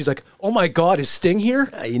a truck. She's like, oh my God, is Sting here?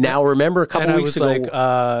 You now remember a couple weeks ago?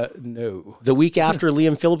 Like, no. The week after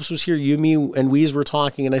Liam Phillips was here, you, me, and Weez were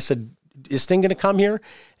talking, and I said, is Sting going to come here?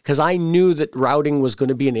 Because I knew that routing was going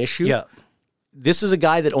to be an issue. Yeah. This is a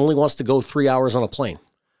guy that only wants to go 3 hours on a plane.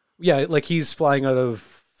 Yeah, like he's flying out of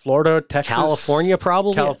Florida, Texas, California,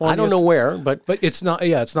 probably. I don't know where, but it's not.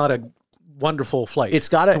 Yeah, it's not a wonderful flight. It's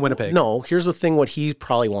got to Winnipeg. No, here's the thing: what he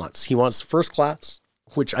probably wants. He wants first class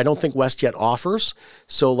which I don't think WestJet offers.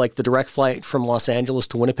 So like the direct flight from Los Angeles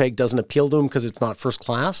to Winnipeg doesn't appeal to him because it's not first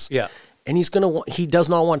class. Yeah. And he does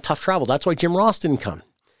not want tough travel. That's why Jim Ross didn't come.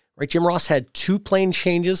 Right? Jim Ross had 2 plane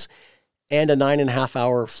changes and a 9.5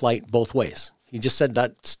 hour flight both ways. He just said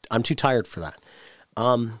that I'm too tired for that.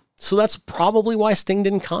 So that's probably why Sting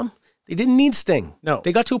didn't come. They didn't need Sting. No.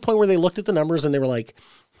 They got to a point where they looked at the numbers and they were like,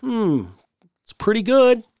 it's pretty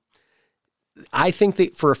good. I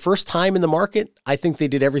think for a first time in the market, I think they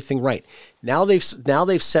did everything right. Now they've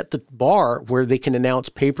set the bar where they can announce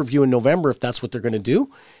pay-per-view in November if that's what they're going to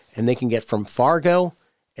do, and they can get from Fargo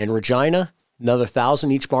and Regina another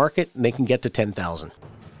 1,000 each market, and they can get to 10,000.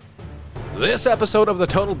 This episode of the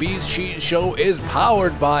Total BeezSheez Show is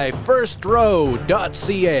powered by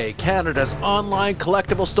FirstRow.ca, Canada's online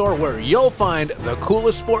collectible store where you'll find the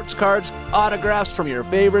coolest sports cards, autographs from your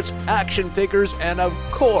favorites, action figures, and of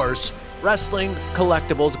course, wrestling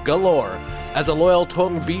collectibles galore. As a loyal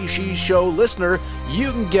Total BeezSheez Show listener,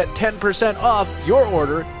 you can get 10% off your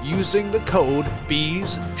order using the code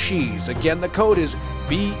BeezSheez. Again, the code is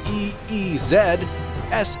BeezSheez,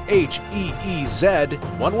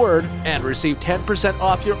 one word, and receive 10%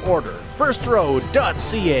 off your order.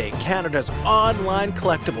 FirstRow.ca, Canada's online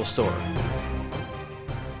collectible store.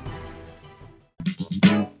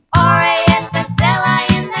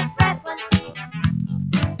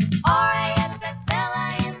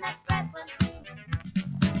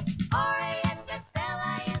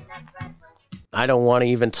 I don't want to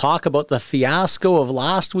even talk about the fiasco of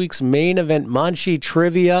last week's main event Munchie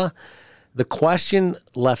trivia. The question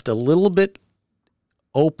left a little bit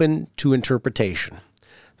open to interpretation.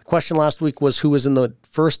 The question last week was who was in the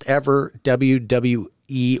first ever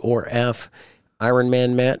WWE or F Iron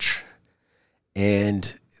Man match,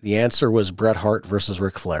 and the answer was Bret Hart versus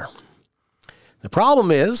Ric Flair. The problem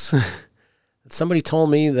is that somebody told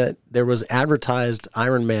me that there was advertised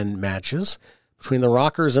Iron Man matches between the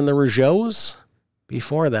Rockers and the Rougeaus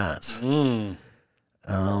before that.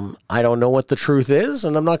 I don't know what the truth is,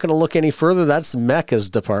 and I'm not going to look any further. That's Mecca's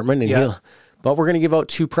department. And but we're going to give out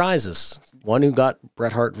 2 prizes. One who got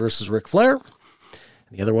Bret Hart versus Ric Flair, and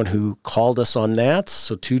the other one who called us on that.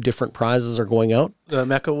 So 2 different prizes are going out.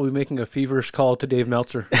 Mecca will be making a feverish call to Dave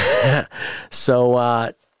Meltzer.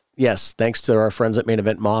 So, yes, thanks to our friends at Main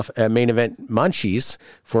Event Munchies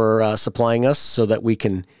for supplying us so that we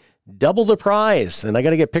can double the prize. And I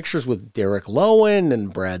got to get pictures with Derek Lowen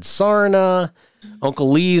and Brad Sarna. Uncle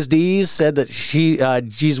Lee's D's said that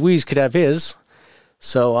Geez Weez could have his.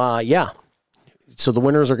 So, So the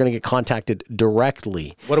winners are going to get contacted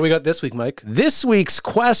directly. What do we got this week, Mike? This week's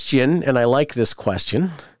question, and I like this question.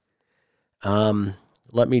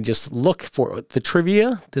 Let me just look for the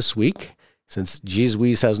trivia this week, since Geez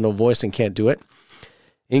Weez has no voice and can't do it.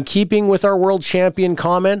 In keeping with our world champion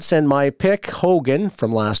comments and my pick, Hogan,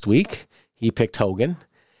 from last week, he picked Hogan,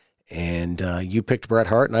 and you picked Bret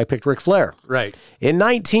Hart, and I picked Ric Flair. Right. In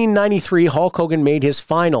 1993, Hulk Hogan made his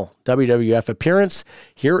final WWF appearance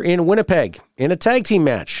here in Winnipeg in a tag team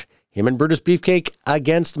match. Him and Brutus Beefcake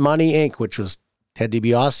against Money Inc., which was Ted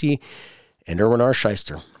DiBiase and Erwin R.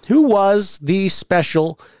 Shyster. Who was the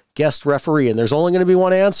special guest referee? And there's only going to be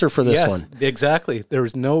one answer for this one. Exactly. There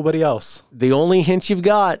was nobody else. The only hint you've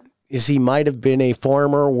got is he might have been a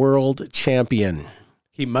former world champion.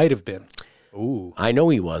 He might have been. Ooh. I know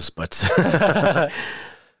he was, but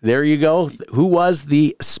there you go. Who was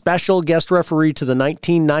the special guest referee to the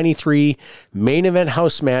 1993 main event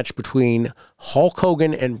house match between Hulk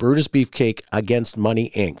Hogan and Brutus Beefcake against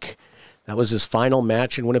Money Inc.? That was his final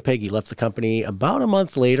match in Winnipeg. He left the company about a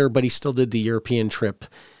month later, but he still did the European trip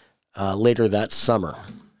later that summer.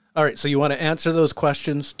 All right, so you want to answer those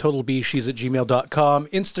questions, totalbsheez@gmail.com,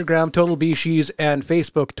 Instagram, totalbsheez, and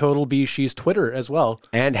Facebook, totalbsheez, Twitter as well.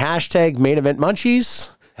 And hashtag main event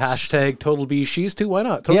munchies. Hashtag totalbsheez too. Why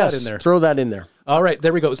not? Throw that in there. Throw that in there. All right,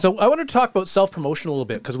 there we go. So I wanted to talk about self-promotion a little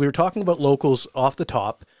bit because we were talking about locals off the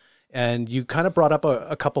top, and you kind of brought up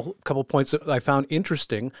a couple points that I found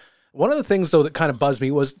interesting. One of the things, though, that kind of buzzed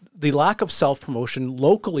me was the lack of self-promotion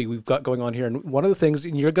locally we've got going on here. And one of the things,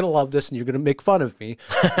 and you're going to love this and you're going to make fun of me,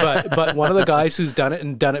 but one of the guys who's done it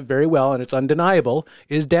and done it very well, and it's undeniable,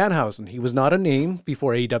 is Danhausen. He was not a name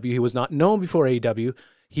before AEW. He was not known before AEW.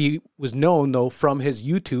 He was known, though, from his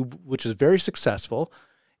YouTube, which is very successful.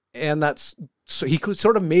 And so he could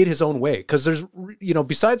sort of made his own way. Because there's,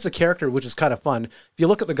 besides the character, which is kind of fun, if you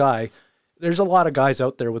look at the guy, there's a lot of guys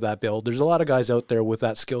out there with that build. There's a lot of guys out there with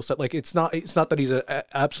that skill set. Like it's not that he's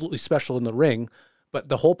absolutely special in the ring, but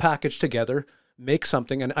the whole package together makes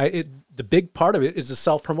something. And the big part of it is the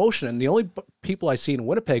self-promotion. And the only people I see in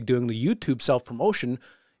Winnipeg doing the YouTube self-promotion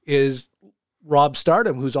is Rob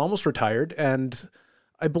Stardom, who's almost retired, and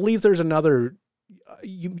I believe there's another. Do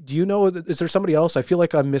you know? Is there somebody else? I feel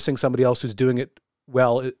like I'm missing somebody else who's doing it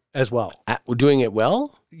well as well. Doing it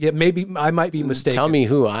well? Yeah, maybe I might be mistaken. Tell me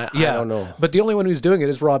who. I don't know. But the only one who's doing it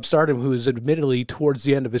is Rob Stardom, who is admittedly towards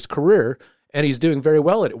the end of his career, and he's doing very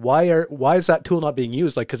well at it. Why is that tool not being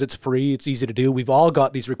used? Like, because it's free, it's easy to do. We've all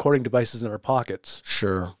got these recording devices in our pockets.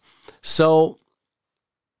 Sure. So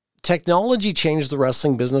technology changed the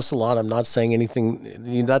wrestling business a lot. I'm not saying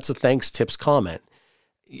anything. That's a thanks tips comment.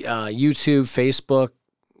 YouTube, Facebook,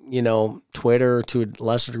 Twitter, to a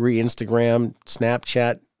lesser degree, Instagram,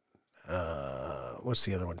 Snapchat, what's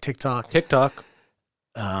the other one? TikTok,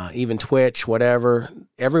 even Twitch, whatever.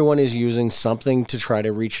 Everyone is using something to try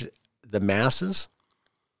to reach the masses.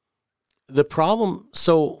 The problem,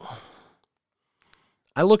 so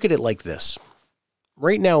I look at it like this.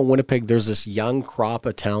 Right now in Winnipeg, there's this young crop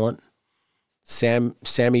of talent. Sam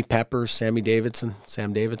Davidson.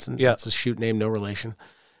 Yeah. That's a shoot name, no relation.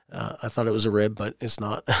 I thought it was a rib, but it's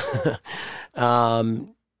not.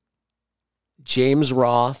 James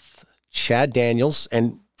Roth, Chad Daniels,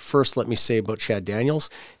 and first let me say about Chad Daniels,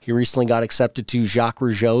 he recently got accepted to Jacques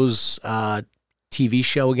Rougeau's TV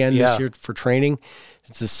show again this year for training.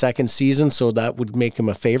 It's his second season, so that would make him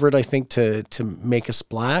a favorite, I think, to make a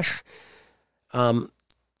splash.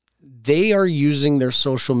 They are using their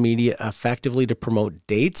social media effectively to promote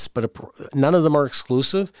dates, but none of them are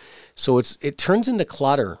exclusive. So it turns into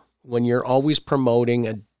clutter when you're always promoting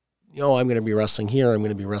I'm going to be wrestling here, I'm going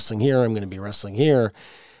to be wrestling here, I'm going to be wrestling here.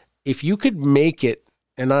 If you could make it,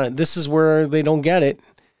 and this is where they don't get it,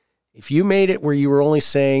 if you made it where you were only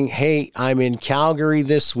saying, hey, I'm in Calgary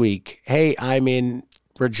this week, hey, I'm in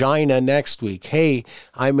Regina next week, hey,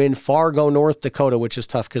 I'm in Fargo, North Dakota, which is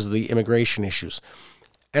tough because of the immigration issues,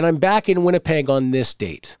 and I'm back in Winnipeg on this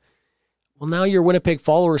date. Well, now your Winnipeg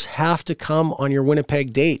followers have to come on your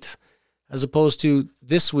Winnipeg date, as opposed to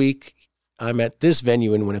this week, I'm at this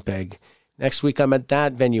venue in Winnipeg. Next week, I'm at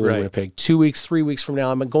that venue in Winnipeg. 2 weeks, 3 weeks from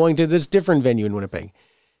now, I'm going to this different venue in Winnipeg.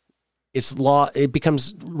 It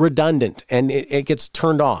becomes redundant and it gets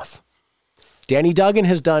turned off. Danny Duggan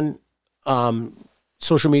has done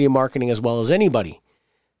social media marketing as well as anybody,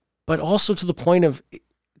 but also to the point of,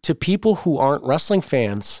 to people who aren't wrestling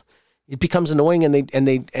fans, it becomes annoying and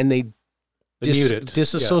they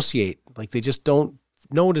disassociate. Yeah. Like they just don't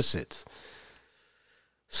notice it.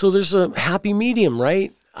 So there's a happy medium,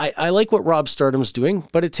 right? I like what Rob Stardom's doing,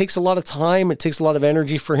 but it takes a lot of time. It takes a lot of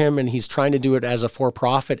energy for him, and he's trying to do it as a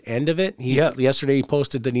for-profit end of it. Yesterday he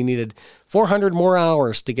posted that he needed 400 more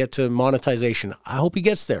hours to get to monetization. I hope he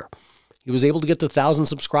gets there. He was able to get to 1,000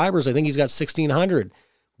 subscribers. I think he's got 1,600.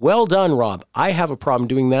 Well done, Rob. I have a problem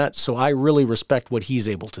doing that, so I really respect what he's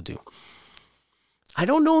able to do. I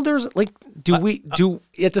don't know. There's like,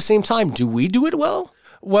 at the same time, do we do it well?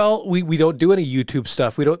 Well, we don't do any YouTube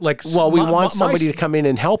stuff. We don't like. Well, we want somebody to come in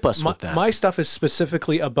and help us with that. My stuff is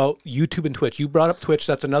specifically about YouTube and Twitch. You brought up Twitch.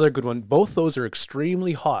 That's another good one. Both those are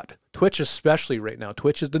extremely hot. Twitch, especially right now.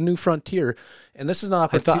 Twitch is the new frontier, and this is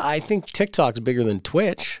not. I think TikTok's bigger than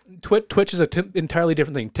Twitch. Twitch is an entirely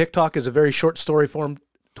different thing. TikTok is a very short story form.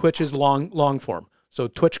 Twitch is long form. So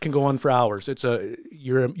Twitch can go on for hours.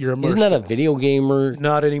 You're immersed. Isn't that a video gamer?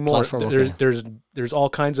 Not anymore. Okay. There's all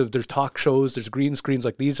kinds of, there's talk shows, there's green screens.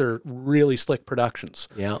 Like these are really slick productions.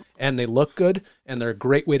 Yeah. And they look good and they're a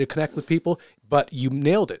great way to connect with people, but you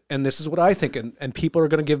nailed it. And this is what I think. And people are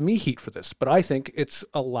going to give me heat for this, but I think it's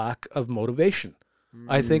a lack of motivation.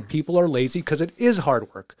 I think people are lazy because it is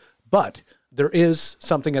hard work, but there is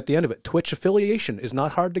something at the end of it. Twitch affiliation is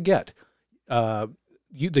not hard to get. The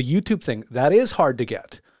YouTube thing, that is hard to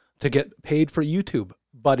get paid for YouTube,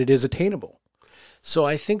 but it is attainable. So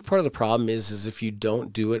I think part of the problem is if you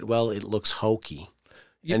don't do it well, it looks hokey.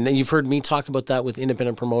 And then you've heard me talk about that with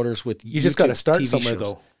independent promoters with you just got to start TV somewhere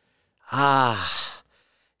shows.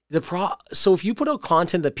 Though. So if you put out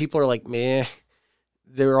content that people are like, meh,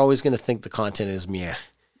 they're always going to think the content is meh,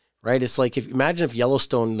 right? It's like, imagine if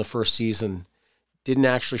Yellowstone in the first season didn't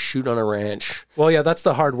actually shoot on a ranch. Well, yeah, that's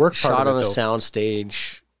the hard work part shot of it, on a though. sound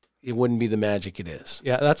stage. It wouldn't be the magic it is.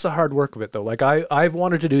 Yeah, that's the hard work of it, though. Like I've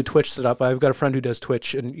wanted to do Twitch setup. I've got a friend who does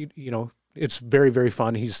Twitch, and it's very, very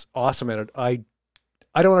fun. He's awesome at it.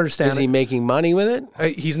 I don't understand. Is he making money with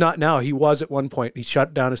it? He's not now. He was at one point. He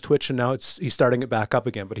shut down his Twitch, and now he's starting it back up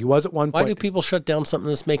again. But he was at one point. Why do people shut down something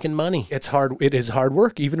that's making money? It's hard. It is hard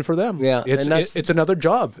work, even for them. Yeah, it's another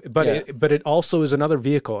job, but it also is another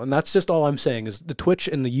vehicle, and that's just all I'm saying is the Twitch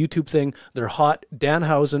and the YouTube thing. They're hot.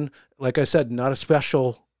 Danhausen, like I said, not a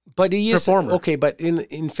special. But he is performer. Okay. But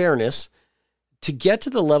in fairness, to get to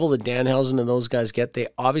the level that Danhausen and those guys get, they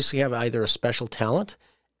obviously have either a special talent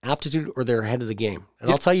aptitude or they're ahead of the game. And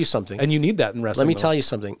I'll tell you something. And you need that in wrestling. Let me tell you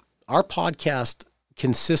something. Our podcast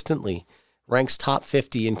consistently ranks top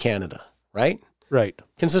 50 in Canada, right? Right.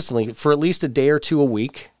 Consistently for at least a day or two a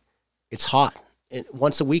week. It's hot. And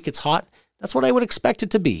once a week, it's hot. That's what I would expect it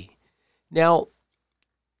to be. Now,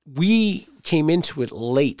 we came into it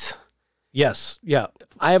late. Yes. Yeah.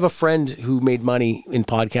 I have a friend who made money in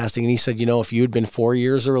podcasting, and he said, if you had been 4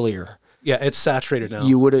 years earlier, yeah, it's saturated now.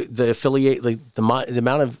 You would have the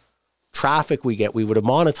amount of traffic we get, we would have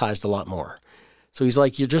monetized a lot more. So he's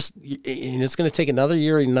like, and it's going to take another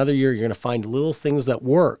year. You're going to find little things that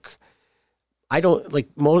work. I don't like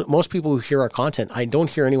most people who hear our content. I don't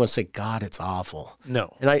hear anyone say, "God, it's awful."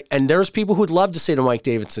 No. And there's people who'd love to say to Mike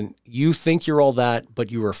Davidson, "You think you're all that,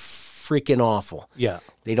 but you are freaking awful." Yeah.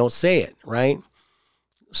 They don't say it, right?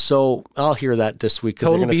 So I'll hear that this week because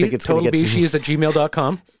they're going to think it's going to get BeezSheez at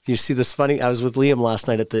gmail.com. You see this funny? I was with Liam last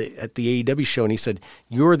night at the AEW show, and he said,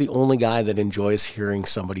 "You're the only guy that enjoys hearing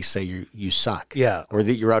somebody say you suck, yeah, or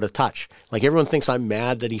that you're out of touch." Like everyone thinks I'm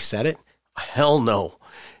mad that he said it. Hell no.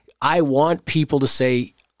 I want people to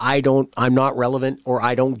say I'm not relevant or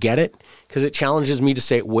I don't get it, because it challenges me to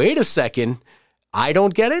say, "Wait a second, I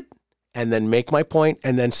don't get it," and then make my point,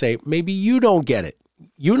 and then say, "Maybe you don't get it."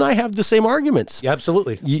 You and I have the same arguments. Yeah,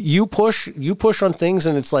 absolutely. You push on things,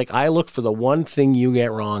 and it's like I look for the one thing you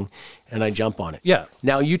get wrong, and I jump on it. Yeah.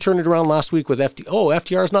 Now you turned it around last week with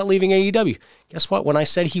FTR is not leaving AEW. Guess what? When I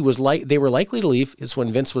said they were likely to leave, it's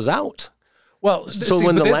when Vince was out. Well,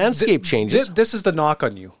 when the landscape changes, this is the knock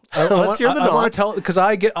on you. Let's hear the knock. I want to tell because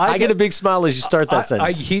I get a big smile as you start that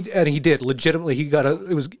sentence. He did legitimately.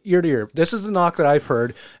 It was ear to ear. This is the knock that I've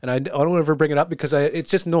heard, and I don't ever bring it up because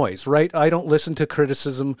it's just noise, right? I don't listen to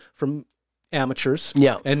criticism from amateurs,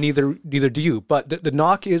 and neither do you. But the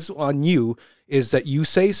knock is on you is that you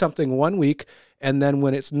say something one week, and then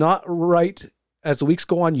when it's not right, as the weeks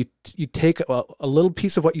go on, you take a little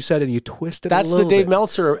piece of what you said and you twist it. That's a little the Dave bit.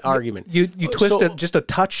 Meltzer argument. You twist it just a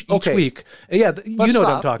touch each week. Yeah, you know what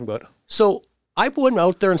I'm talking about. So I went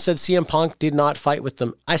out there and said CM Punk did not fight with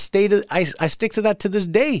them. I stick to that to this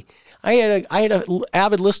day. I had an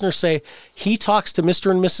avid listener say he talks to Mr.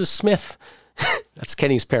 and Mrs. Smith. That's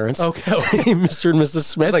Kenny's parents. Okay. Mr. and Mrs.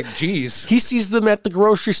 Smith. It's like, geez. He sees them at the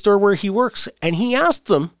grocery store where he works, and he asked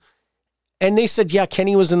them. And they said, yeah,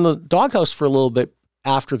 Kenny was in the doghouse for a little bit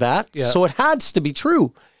after that. Yeah. So it has to be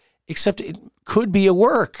true, except it could be a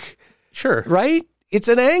work. Sure. Right? It's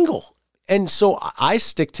an angle. And so I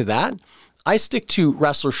stick to that. I stick to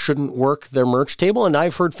wrestlers shouldn't work their merch table. And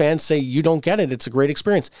I've heard fans say, you don't get it. It's a great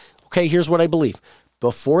experience. Okay, here's what I believe.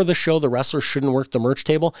 Before the show, the wrestlers shouldn't work the merch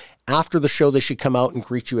table. After the show, they should come out and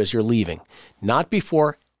greet you as you're leaving. Not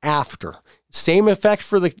before, after. Same effect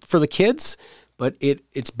for the kids, but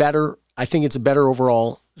it's better. I think it's a better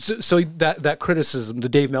overall. So that criticism, the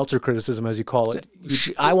Dave Meltzer criticism, as you call it,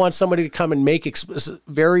 I want somebody to come and make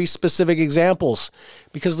very specific examples,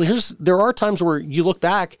 because there are times where you look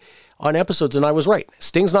back on episodes and I was right.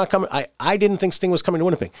 Sting's not coming. I didn't think Sting was coming to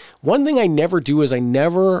Winnipeg. One thing I never do is I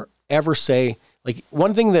never ever say, like,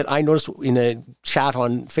 one thing that I noticed in a chat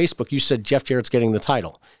on Facebook, you said Jeff Jarrett's getting the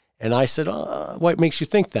title, and I said, what makes you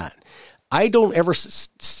think that? I don't ever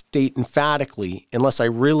state emphatically unless I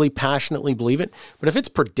really passionately believe it. But if it's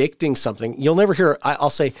predicting something, you'll never hear. I'll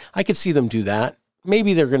say, I could see them do that.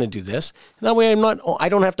 Maybe they're going to do this. And that way I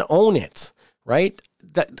don't have to own it, right?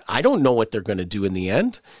 That I don't know what they're going to do in the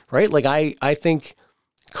end, right? Like I think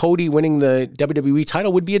Cody winning the WWE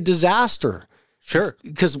title would be a disaster. Sure.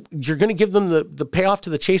 Because you're going to give them the payoff to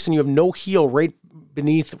the chase, and you have no heel right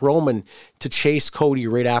beneath Roman to chase Cody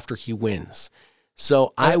right after he wins.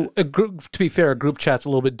 So to be fair, a group chat's a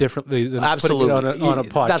little bit differently than absolutely putting it on a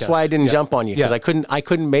podcast. That's why I didn't jump on you, because I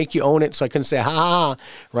couldn't make you own it, so I couldn't say ha ha,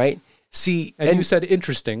 right? See, and you said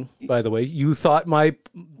interesting, by the way. You thought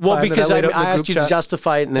because I asked you to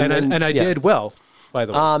justify it, and I did well, by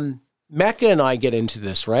the way. Mecca and I get into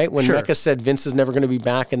this, right? When Mecca said Vince is never going to be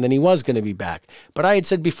back, and then he was going to be back. But I had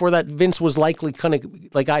said before that Vince was likely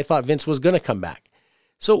I thought Vince was going to come back.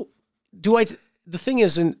 So the thing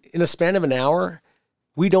is, in a span of an hour,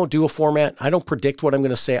 we don't do a format. I don't predict what I'm going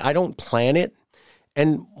to say. I don't plan it.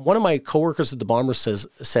 And one of my coworkers at the Bombers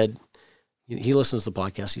said, he listens to the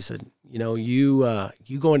podcast. He said,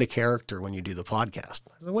 you go into character when you do the podcast.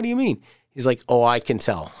 I said, what do you mean? He's like, oh, I can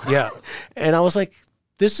tell. Yeah. And I was like,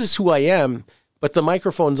 this is who I am, but the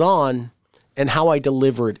microphone's on, and how I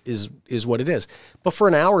deliver it is what it is. But for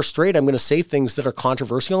an hour straight, I'm going to say things that are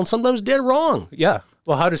controversial and sometimes dead wrong. Yeah.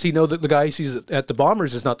 Well, how does he know that the guy he sees at the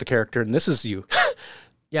Bombers is not the character and this is you?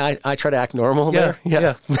 Yeah, I try to act normal there.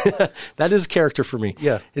 Yeah. That is character for me.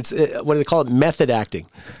 Yeah. It's, what do they call it? Method acting.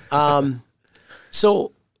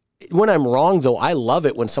 So when I'm wrong, though, I love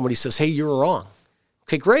it when somebody says, hey, you're wrong.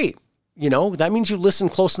 Okay, great. That means you listen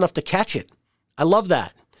close enough to catch it. I love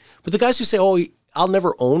that. But the guys who say, oh, I'll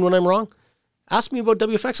never own when I'm wrong, ask me about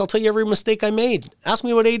WFX. I'll tell you every mistake I made. Ask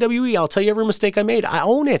me about AWE. I'll tell you every mistake I made. I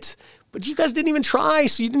own it. But you guys didn't even try,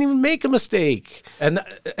 so you didn't even make a mistake. And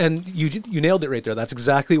you nailed it right there. That's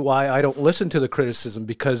exactly why I don't listen to the criticism,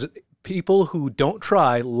 because people who don't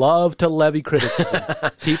try love to levy criticism.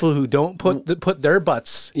 People who don't put their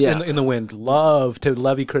butts in the wind love to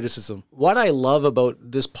levy criticism. What I love about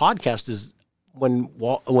this podcast is when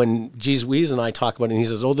BeezSheez and I talk about it, and he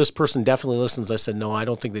says, oh, this person definitely listens. I said, no, I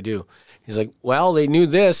don't think they do. He's like, well, they knew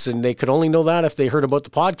this, and they could only know that if they heard about the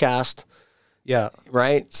podcast. Yeah.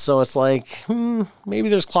 Right? So it's like, maybe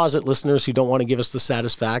there's closet listeners who don't want to give us the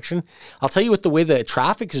satisfaction. I'll tell you, with the way the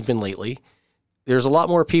traffic has been lately, there's a lot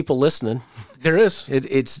more people listening. There is.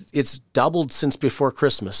 It's doubled since before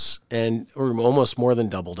Christmas, or almost more than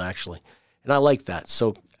doubled, actually. And I like that.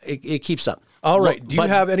 So it keeps up. All right. Do you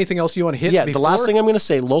have anything else you want to hit? Yeah, the last thing I'm going to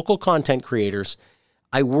say, local content creators,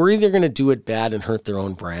 I worry they're going to do it bad and hurt their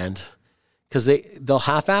own brand, because they'll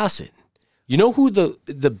half-ass it. You know who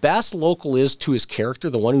the best local is to his character,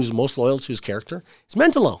 the one who's most loyal to his character? It's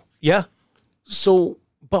Mentalo. Yeah. So,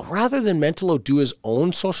 but rather than Mentalo do his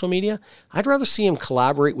own social media, I'd rather see him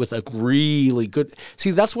collaborate with a really good...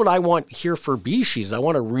 See, that's what I want here for BeezSheez. I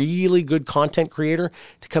want a really good content creator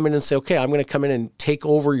to come in and say, okay, I'm going to come in and take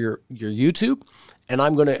over your YouTube, and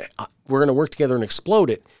we're going to work together and explode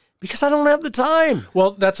it, because I don't have the time.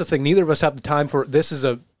 Well, that's the thing. Neither of us have the time for... This is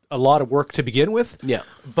a lot of work to begin with. Yeah.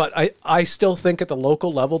 But I still think at the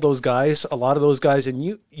local level, a lot of those guys, and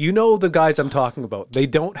you know the guys I'm talking about, they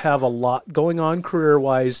don't have a lot going on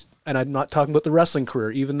career-wise, and I'm not talking about the wrestling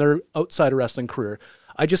career, even their outside of wrestling career.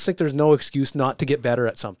 I just think there's no excuse not to get better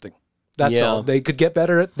at something. That's all. They could get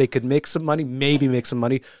better at, they could make some money, maybe make some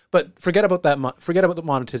money, but forget about that. Forget about the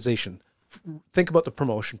monetization. Think about the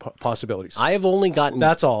promotion possibilities. I have only gotten...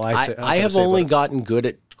 That's all I say. I have only gotten good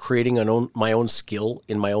at creating my own skill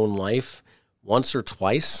in my own life once or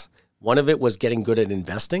twice. One of it was getting good at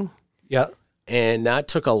investing. Yeah. And that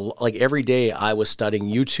took every day I was studying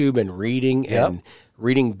YouTube and reading and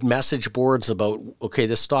reading message boards about, okay,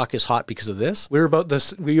 this stock is hot because of this. We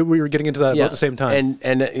were getting into that about the same time.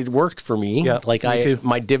 And it worked for me. Yeah, me too.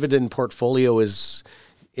 My dividend portfolio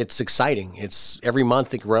it's exciting. It's every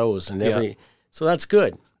month it grows, and so that's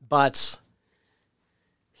good. But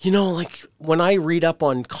when I read up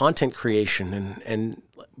on content creation and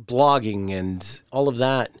blogging and all of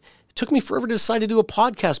that, it took me forever to decide to do a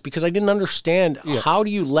podcast, because I didn't understand how do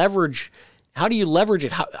you leverage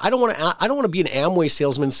it. I don't want to be an Amway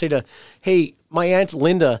salesman and say to, hey, my Aunt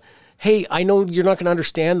Linda, hey, I know you're not going to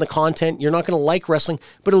understand the content, you're not going to like wrestling,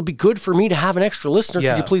 but it'll be good for me to have an extra listener.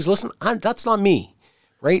 Could you please listen? That's not me.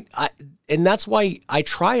 Right? And that's why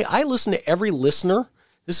I listen to every listener.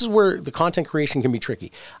 This is where the content creation can be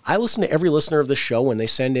tricky. I listen to every listener of the show when they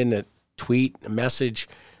send in a tweet, a message.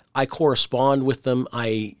 I correspond with them.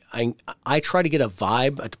 I try to get a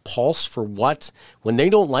vibe, a pulse for when they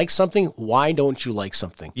don't like something, why don't you like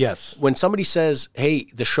something? Yes. When somebody says, hey,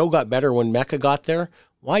 the show got better when Mecca got there,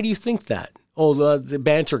 why do you think that? Oh, the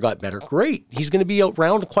banter got better. Great. He's going to be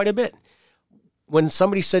around quite a bit. When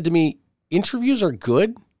somebody said to me, interviews are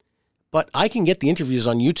good, but I can get the interviews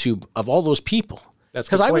on YouTube of all those people.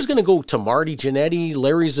 Because I was going to go to Marty Jannetty,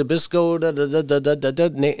 Larry Zbyszko,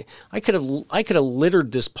 I could have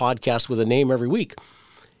littered this podcast with a name every week.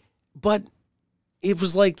 But it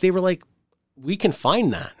was like, they were like, we can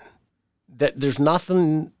find that there's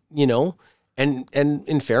nothing, and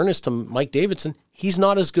in fairness to Mike Davidson, he's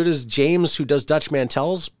not as good as James, who does Dutch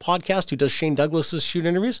Mantel's podcast, who does Shane Douglas's shoot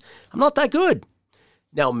interviews. I'm not that good.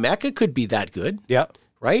 Now, Mecca could be that good. Yeah.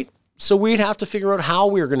 Right? So we'd have to figure out how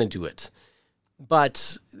we're going to do it.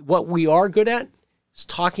 But what we are good at is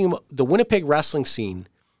talking about the Winnipeg wrestling scene,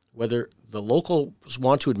 whether the locals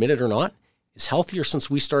want to admit it or not, is healthier since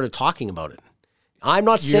we started talking about it. I'm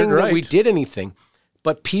not saying that we did anything,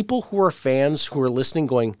 but people who are fans who are listening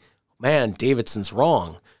going, man, Davidson's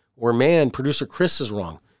wrong, or man, producer Chris is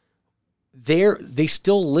wrong, they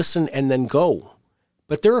still listen and then go.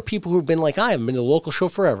 But there are people who've been like, I haven't been to the local show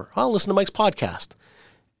forever. I'll listen to Mike's podcast.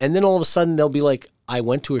 And then all of a sudden they'll be like, I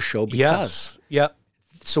went to a show because. Yes. Yeah.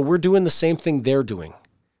 So we're doing the same thing they're doing.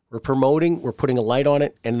 We're promoting, we're putting a light on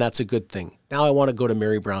it, and that's a good thing. Now I want to go to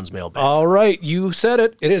Mary Brown's mailbag. All right, you said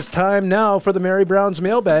it. It is time now for the Mary Brown's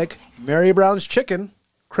mailbag. Mary Brown's chicken,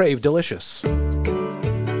 crave delicious.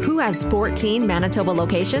 Who has 14 Manitoba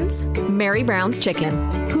locations? Mary Brown's Chicken.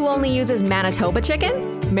 Who only uses Manitoba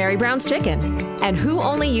chicken? Mary Brown's Chicken. And who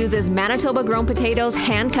only uses Manitoba grown potatoes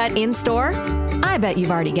hand cut in store? I bet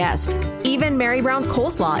you've already guessed. Even Mary Brown's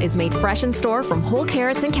coleslaw is made fresh in store from whole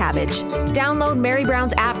carrots and cabbage. Download Mary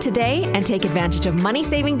Brown's app today and take advantage of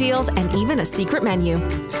money-saving deals and even a secret menu.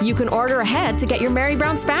 You can order ahead to get your Mary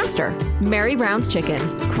Brown's faster. Mary Brown's Chicken.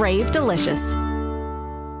 Crave delicious.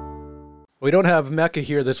 We don't have Mecca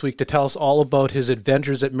here this week to tell us all about his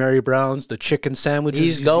adventures at Mary Brown's, the chicken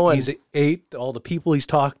sandwiches he's ate, all the people he's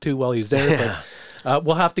talked to while he's there. But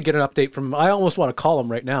we'll have to get an update from him. I almost want to call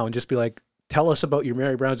him right now and just be like, tell us about your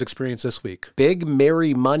Mary Brown's experience this week. Big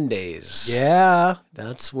Mary Mondays. Yeah.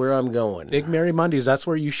 That's where I'm going. Big Mary Mondays. That's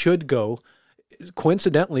where you should go.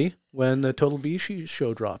 Coincidentally, when the Total BeezSheez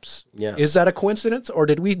show drops. Yes. Is that a coincidence, or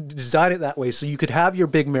did we design it that way so you could have your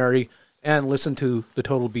Big Mary and listen to the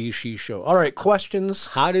Total BeezSheez show? All right, questions.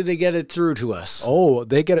 How do they get it through to us? Oh,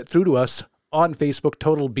 they get it through to us on Facebook,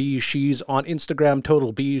 Total BeezSheez, on Instagram,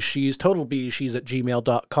 Total BeezSheez,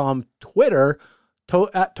 TotalBeezSheez@gmail.com, Twitter,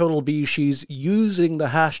 at Total BeezSheez, using the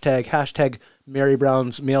hashtag Mary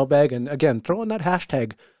Brown's mailbag, and again, throw in that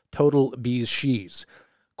hashtag Total BeezSheez.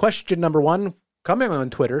 Question number 1, coming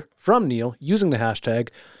on Twitter from Neil, using the hashtag,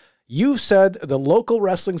 you said the local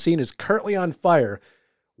wrestling scene is currently on fire.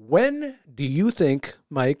 When do you think,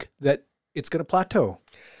 Mike, that it's going to plateau?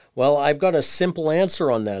 Well, I've got a simple answer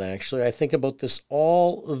on that, actually. I think about this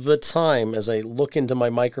all the time as I look into my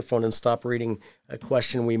microphone and stop reading a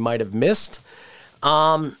question we might have missed.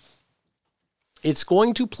 It's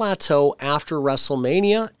going to plateau after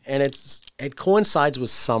WrestleMania, and it coincides with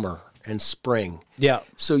summer and spring. Yeah.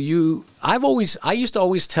 So I used to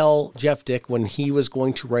always tell Jeff Dick when he was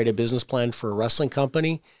going to write a business plan for a wrestling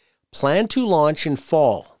company, plan to launch in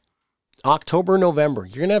fall, October, November.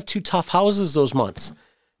 You're going to have 2 tough houses those months,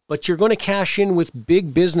 but you're going to cash in with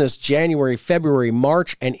big business January, February,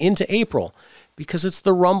 March, and into April, because it's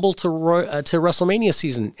the Rumble to WrestleMania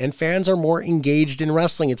season, and fans are more engaged in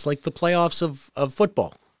wrestling. It's like the playoffs of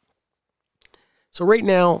football. So right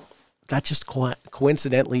now, that just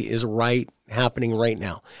coincidentally is happening right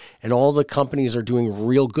now. And all the companies are doing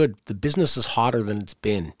real good. The business is hotter than it's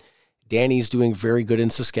been. Danny's doing very good in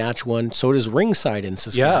Saskatchewan. So does Ringside in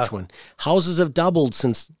Saskatchewan. Yeah. Houses have doubled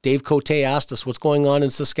since Dave Cote asked us what's going on in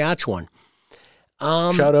Saskatchewan.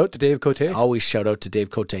 Shout out to Dave Cote. Always shout out to Dave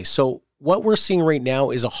Cote. So what we're seeing right now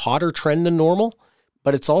is a hotter trend than normal,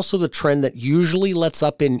 but it's also the trend that usually lets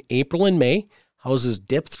up in April and May. Houses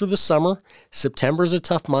dip through the summer. September's a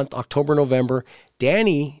tough month. October, November.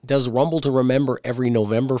 Danny does Rumble to Remember every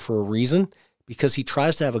November for a reason, because he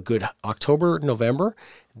tries to have a good October, November.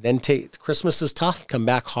 Then Christmas is tough. Come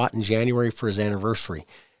back hot in January for his anniversary.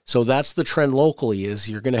 So that's the trend locally, is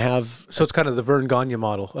you're going to have... So it's kind of the Vern Gagne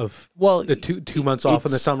model of the two months off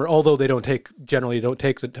in the summer, although they generally don't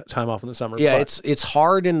take the time off in the summer. Yeah, it's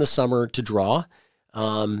hard in the summer to draw.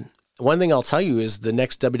 One thing I'll tell you is the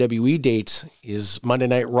next WWE date is Monday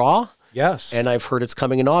Night Raw. Yes. And I've heard it's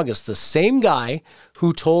coming in August. The same guy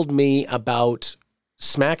who told me about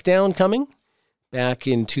SmackDown coming back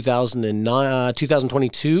in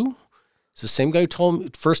 2022 is the same guy who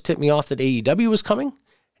first tipped me off that AEW was coming. And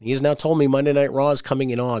he has now told me Monday Night Raw is coming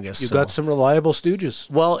in August. You've got some reliable stooges.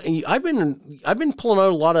 Well, I've been pulling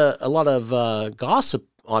out a lot of gossip.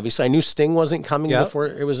 Obviously, I knew Sting wasn't coming before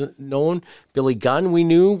it was known. Billy Gunn, we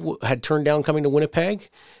knew, had turned down coming to Winnipeg.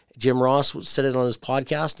 Jim Ross said it on his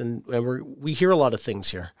podcast, and we hear a lot of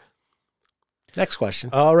things here. Next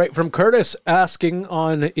question. All right, from Curtis asking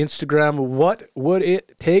on Instagram, what would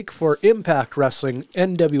it take for Impact Wrestling,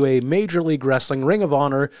 NWA, Major League Wrestling, Ring of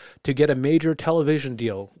Honor to get a major television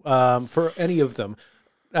deal for any of them?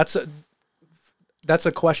 That's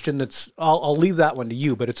a question that's, I'll leave that one to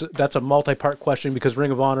you, but that's a multi-part question, because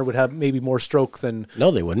Ring of Honor would have maybe more stroke than...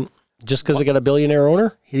 No, they wouldn't. Just because they got a billionaire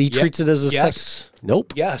owner? He treats it as a second...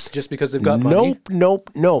 Nope. Yes, just because they've got money? Nope.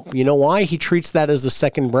 You know why? He treats that as the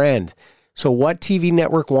second brand. So what TV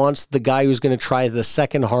network wants the guy who's going to try the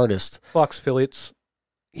second hardest? Fox affiliates.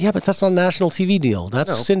 Yeah, but that's not a national TV deal.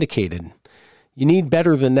 That's syndicated. You need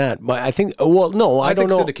better than that. But I think, I don't know. I think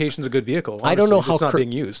syndication's a good vehicle. Honestly. I don't know how it's not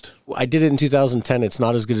being used. I did it in 2010. It's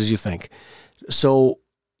not as good as you think. So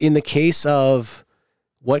in the case of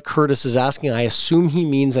what Curtis is asking, I assume he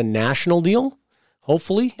means a national deal.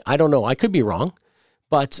 Hopefully. I don't know. I could be wrong.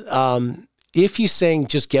 But if he's saying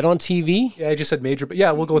just get on TV. Yeah, I just said major, but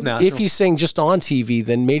yeah, we'll go with national. If he's saying just on TV,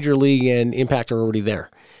 then Major League and Impact are already there.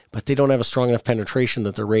 But they don't have a strong enough penetration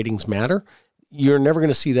that their ratings matter. You're never going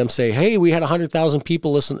to see them say, hey, we had 100,000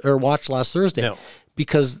 people listen or watch last Thursday. No.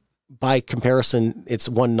 Because by comparison, it's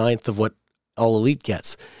 1/9 of what All Elite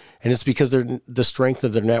gets. And it's because they're the strength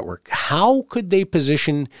of their network. How could they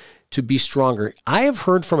position to be stronger? I have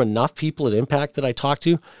heard from enough people at Impact that I talked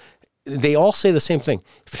to, they all say the same thing.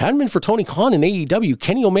 If it hadn't been for Tony Khan and AEW,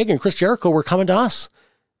 Kenny Omega and Chris Jericho were coming to us.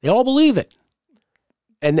 They all believe it.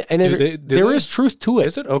 And there is truth to it.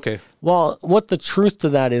 Is it? Okay. Well, what the truth to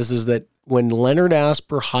that is that when Leonard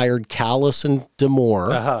Asper hired Callis and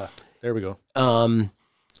D'Amore, there we go.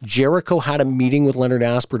 Jericho had a meeting with Leonard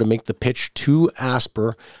Asper to make the pitch to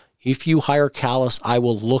Asper. If you hire Callis, I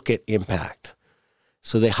will look at Impact.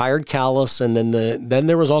 So they hired Callis, and then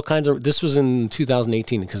there was all kinds of. This was in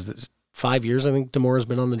 2018 because 5 years I think D'Amore has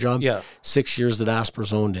been on the job. Yeah, 6 years that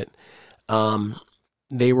Asper's owned it.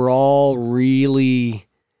 They were all really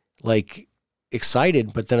like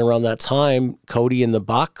excited, but then around that time, Cody and the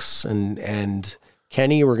Bucks and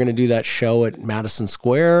Kenny were going to do that show at Madison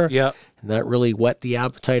Square. Yeah, and that really whet the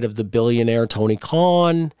appetite of the billionaire Tony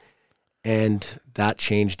Khan. And that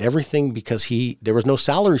changed everything because there was no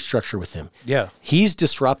salary structure with him. Yeah. He's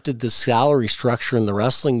disrupted the salary structure in the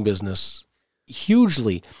wrestling business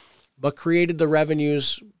hugely, but created the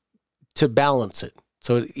revenues to balance it.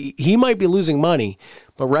 So he might be losing money,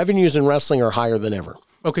 but revenues in wrestling are higher than ever.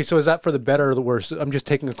 Okay, so is that for the better or the worse? I'm just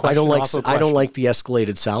taking a question. I don't like the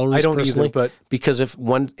escalated salaries. I don't personally, either, but because if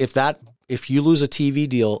you lose a TV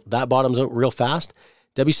deal, that bottoms out real fast.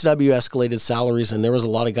 WCW escalated salaries, and there was a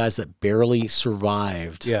lot of guys that barely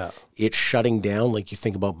survived. Yeah. It shutting down. Like you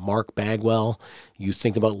think about Mark Bagwell, you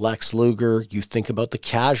think about Lex Luger, you think about the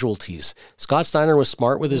casualties. Scott Steiner was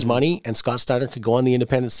smart with his money, and Scott Steiner could go on the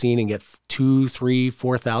independent scene and get 2,000, 3,000,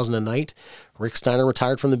 4,000 a night. Rick Steiner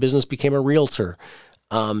retired from the business, became a realtor.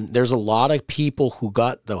 There's a lot of people who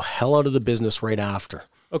got the hell out of the business right after.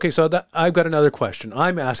 Okay, so I've got another question.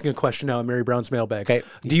 I'm asking a question now in Mary Brown's mailbag. Okay.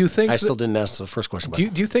 Do you think I still didn't answer the first question? Do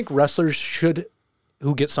you think wrestlers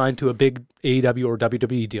who get signed to a big AEW or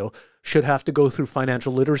WWE deal should have to go through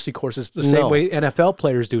financial literacy courses the same way NFL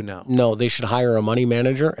players do now? No, they should hire a money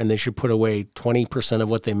manager and they should put away 20% of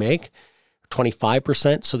what they make,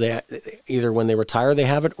 25%. So they either when they retire they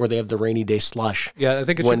have it, or they have the rainy day slush. Yeah, I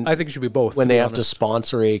think it should be both. When they have to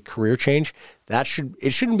sponsor a career change,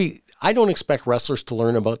 it shouldn't be. I don't expect wrestlers to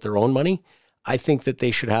learn about their own money. I think that they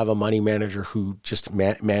should have a money manager who just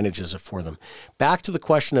manages it for them. Back to the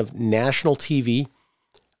question of national TV.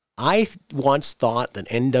 I once thought that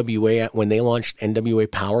NWA, when they launched NWA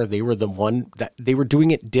Power, they were the one that they were doing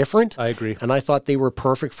it different. I agree. And I thought they were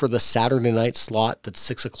perfect for the Saturday night slot that's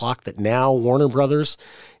 6 o'clock that now Warner Brothers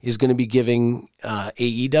is going to be giving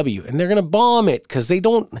AEW. And they're going to bomb it because they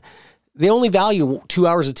only value 2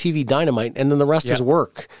 hours of TV Dynamite and then the rest is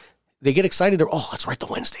work. They get excited. Let's write the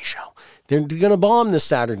Wednesday show. They're going to bomb this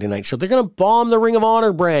Saturday night show. They're going to bomb the Ring of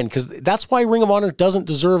Honor brand because that's why Ring of Honor doesn't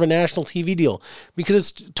deserve a national TV deal,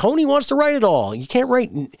 because Tony wants to write it all. You can't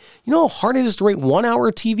write. You know how hard it is to write 1 hour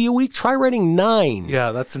of TV a week? Try writing 9.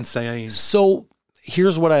 Yeah, that's insane. So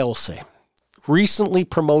here's what I will say. Recently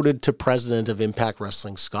promoted to president of Impact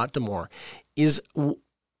Wrestling, Scott D'Amore, is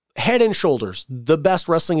head and shoulders the best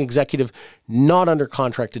wrestling executive not under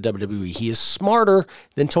contract to WWE. He is smarter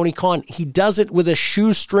than Tony Khan. He does it with a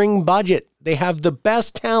shoestring budget. They have the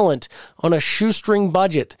best talent on a shoestring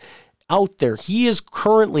budget out there. He is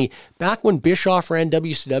currently, back when Bischoff ran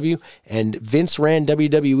WCW and Vince ran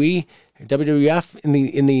WWE, WWF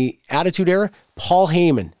in the Attitude Era, Paul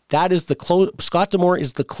Heyman. That is Scott D'Amore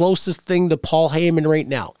is the closest thing to Paul Heyman right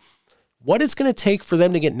now. What it's going to take for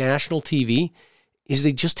them to get national TV is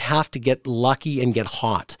they just have to get lucky and get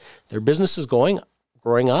hot. Their business is growing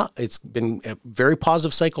up. It's been a very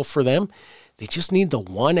positive cycle for them. They just need the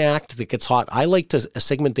one act that gets hot. I liked a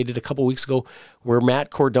segment they did a couple weeks ago where Matt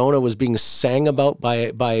Cardona was being sang about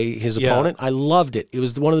by his opponent. I loved it. It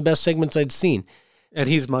was one of the best segments I'd seen. And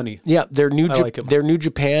he's money. Yeah, their New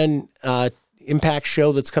Japan Impact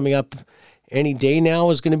show that's coming up any day now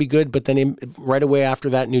is going to be good, but then right away after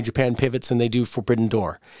that, New Japan pivots and they do Forbidden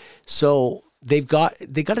Door. So they got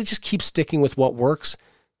to just keep sticking with what works.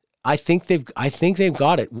 I think they've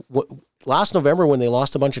got it. Last November when they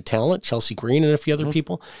lost a bunch of talent, Chelsea Green and a few other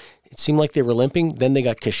people, it seemed like they were limping. Then they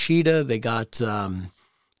got Kushida. They got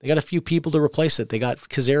a few people to replace it. They got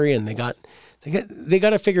Kazarian. They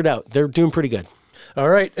got it figured out. They're doing pretty good. All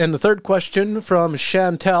right, and the third question from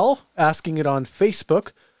Chantel, asking it on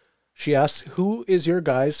Facebook. She asks, "Who is your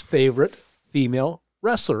guys' favorite female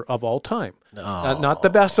wrestler of all time?" Not the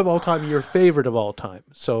best of all time, your favorite of all time.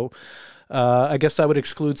 So I guess I would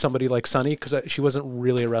exclude somebody like Sunny because she wasn't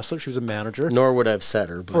really a wrestler. She was a manager. Nor would I have said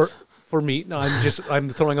her. But for me, no, I'm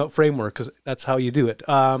throwing out framework because that's how you do it.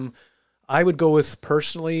 I would go with,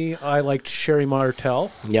 personally, I liked Sherry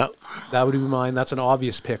Martel. Yep. That would be mine. That's an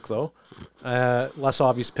obvious pick, though. Less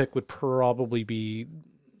obvious pick would probably be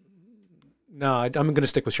No, I'm going to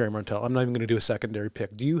stick with Sherry Martel. I'm not even going to do a secondary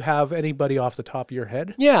pick. Do you have anybody off the top of your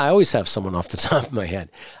head? Yeah, I always have someone off the top of my head.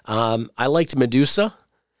 I liked Medusa.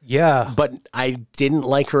 Yeah. But I didn't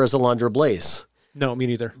like her as Alundra Blaze. No, me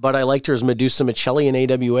neither. But I liked her as Medusa Michelli in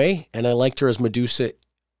AWA, and I liked her as Medusa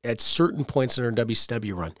at certain points in her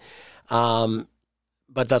WCW run.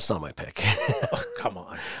 But that's not my pick. Oh, come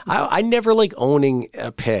on. I never like owning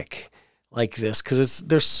a pick like this because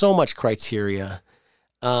there's so much criteria.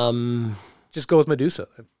 Just go with Medusa.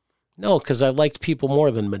 No, because I liked people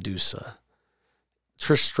more than Medusa.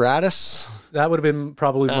 Trish Stratus. That would have been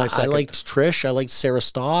probably my second. I liked Trish. I liked Sarah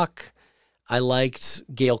Stock. I liked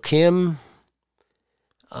Gail Kim.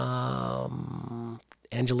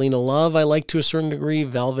 Angelina Love I liked to a certain degree.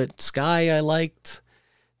 Velvet Sky I liked.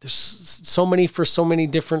 There's so many for so many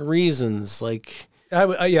different reasons. Like,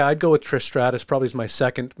 I'd go with Trish Stratus. Probably is my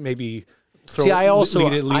second. Maybe throw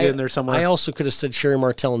lead in there somewhere. I also could have said Sherry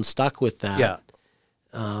Martel and stuck with that. Yeah.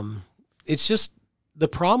 It's just the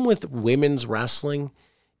problem with women's wrestling.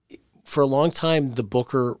 For a long time, the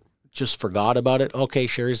booker just forgot about it. Okay,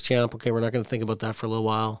 Sherry's champ. Okay, we're not going to think about that for a little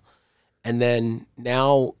while. And then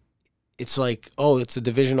now it's like, oh, it's a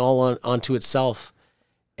division all onto itself.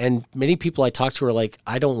 And many people I talk to are like,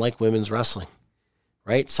 I don't like women's wrestling,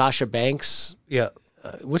 right? Sasha Banks. Yeah.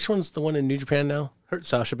 Which one's the one in New Japan now?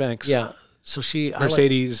 Sasha Banks. Yeah. So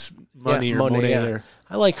Mercedes Monet there.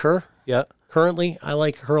 I like her. Yeah. Currently, I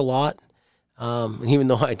like her a lot. Even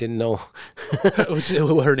though I didn't know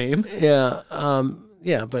her name.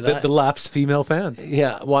 Yeah. But the lapsed female fan.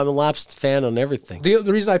 Yeah. Well, I'm a lapsed fan on everything. The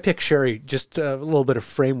reason I picked Sherry, just a little bit of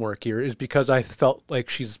framework here, is because I felt like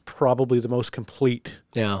she's probably the most complete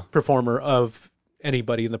performer of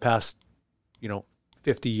anybody in the past,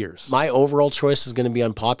 50 years. My overall choice is going to be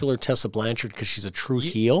unpopular, Tessa Blanchard, because she's a true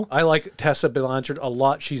heel. I like Tessa Blanchard a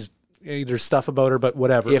lot. There's stuff about her, but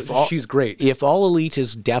whatever. She's great. If All Elite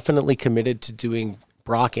is definitely committed to doing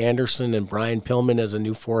Brock Anderson and Brian Pillman as a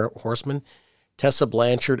new Four Horsemen, Tessa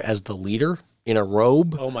Blanchard as the leader in a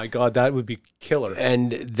robe. Oh my God, that would be killer.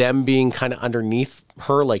 And them being kind of underneath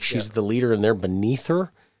her, like she's the leader and they're beneath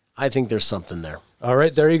her. I think there's something there. All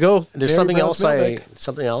right, there you go. There's something else. Sorry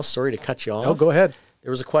to cut you off. Oh, go ahead. There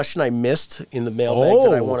was a question I missed in the mailbag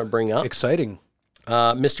that I want to bring up. Exciting.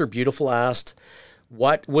 Mr. Beautiful asked,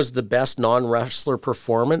 what was the best non-wrestler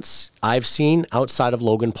performance I've seen outside of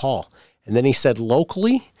Logan Paul? And then he said,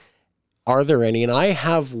 locally, are there any? And I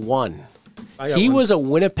have one. He was a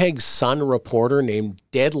Winnipeg Sun reporter named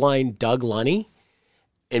Deadline Doug Lunny.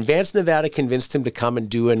 And Vance Nevada convinced him to come and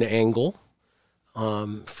do an angle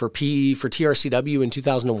for TRCW in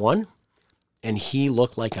 2001. And he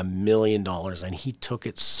looked like $1 million. And he took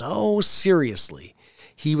it so seriously.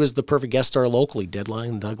 He was the perfect guest star locally,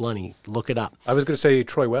 Deadline Doug Lunny. Look it up. I was going to say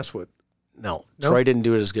Troy Westwood. No, Troy didn't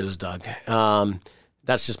do it as good as Doug.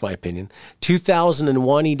 That's just my opinion.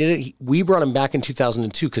 2001, he did it. We brought him back in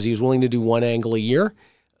 2002 because he was willing to do one angle a year.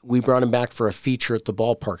 We brought him back for a feature at the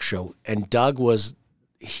ballpark show. And Doug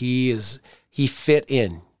he fit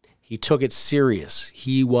in. He took it serious.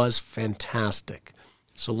 He was fantastic.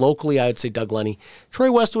 So locally, I would say Doug Lunny.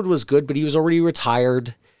 Troy Westwood was good, but he was already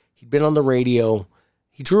retired. He'd been on the radio.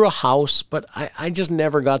 He drew a house, but I just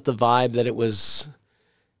never got the vibe that it was...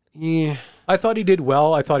 Yeah. I thought he did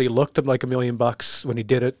well. I thought he looked like $1 million when he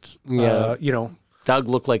did it. Yeah. Doug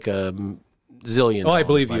looked like a zillion. Oh, I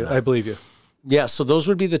believe you. I believe you. Yeah, so those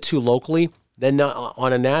would be the two locally. Then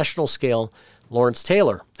on a national scale, Lawrence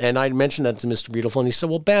Taylor. And I mentioned that to Mr. Beautiful, and he said,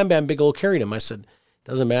 well, Bam Bam Bigelow carried him. I said,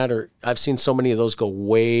 doesn't matter. I've seen so many of those go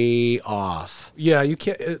way off. Yeah, you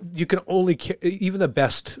can only even the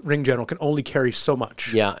best ring general can only carry so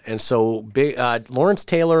much. Yeah, and so Lawrence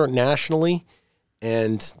Taylor nationally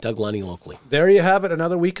and Doug Lunny locally. There you have it.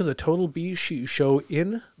 Another week of the Total BeezSheez show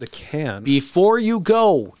in the can. Before you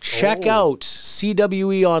go, check out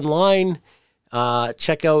CWE online.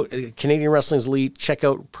 Check out Canadian Wrestling's Elite. Check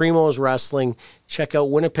out Primo's Wrestling. Check out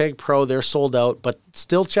Winnipeg Pro. They're sold out, but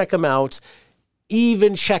still check them out.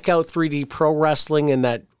 Even check out 3D Pro Wrestling and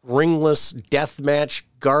that ringless deathmatch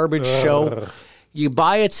garbage show. You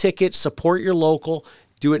buy a ticket, support your local.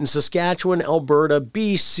 Do it in Saskatchewan, Alberta,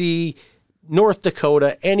 BC, North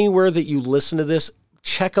Dakota, anywhere that you listen to this.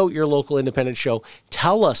 Check out your local independent show.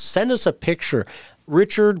 Tell us, send us a picture.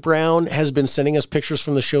 Richard Brown has been sending us pictures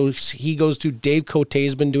from the shows he goes to. Dave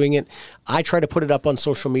Cote's been doing it. I try to put it up on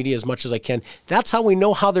social media as much as I can. That's how we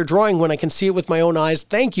know how they're drawing, when I can see it with my own eyes.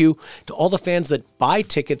 Thank you to all the fans that buy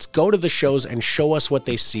tickets, go to the shows, and show us what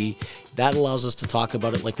they see. That allows us to talk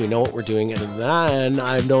about it like we know what we're doing, and then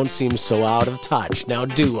I don't seem so out of touch. Now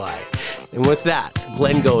do I? And with that,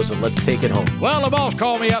 Glenn goes, and let's take it home. Well, the boss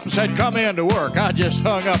called me up and said, come in to work. I just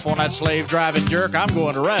hung up on that slave driving jerk. I'm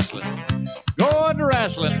going to wrestling. Going to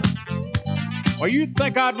wrestling. Well, you'd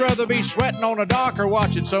think I'd rather be sweating on a dock or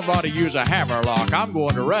watching somebody use a hammerlock. I'm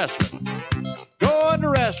going to wrestling. Going to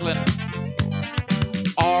wrestling.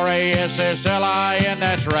 R-A-S-S-L-I-N,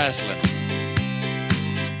 that's wrestling.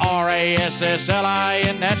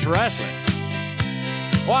 R-A-S-S-L-I-N, that's wrestling.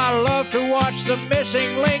 Well, I love to watch the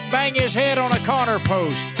missing link bang his head on a corner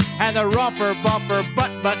post and the romper bumper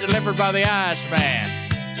butt delivered by the Iceman.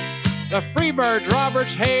 The Freebirds,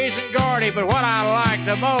 Roberts, Hayes, and Gardy, but what I like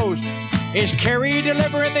the most is Kerry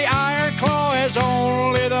delivering the Iron Claw as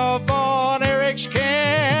only the Von Erichs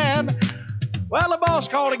can. Well, the boss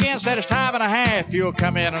called again, said it's time and a half. You'll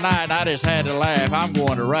come in tonight, and I just had to laugh. I'm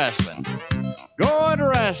going to wrestling. Going to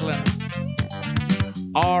wrestling.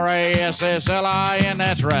 R-A-S-S-L-I-N,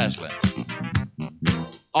 that's wrestling.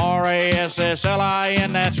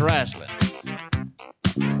 R-A-S-S-L-I-N, that's wrestling.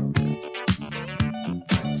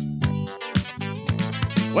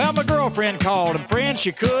 Well, my girlfriend called, and friend,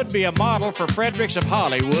 she could be a model for Fredericks of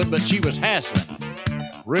Hollywood, but she was hassling.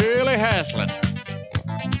 Really hassling.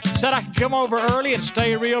 Said I could come over early and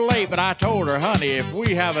stay real late, but I told her, honey, if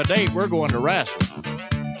we have a date, we're going to wrestling.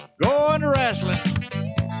 Going to wrestling.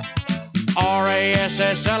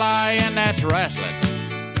 R-A-S-S-L-I-N, that's wrestling.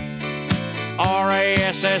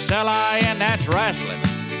 R-A-S-S-L-I-N, that's wrestling.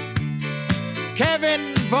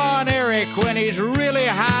 Kevin Von Erich, when he's really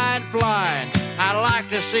high and flying. I like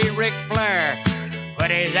to see Ric Flair when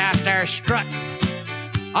he's out there strutting.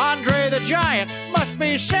 Andre the Giant must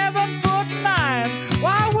be 7'9". Well,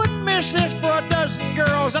 I wouldn't miss this for a dozen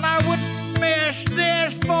girls, and I wouldn't miss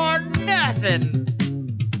this for nothing.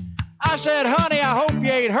 I said, honey, I hope you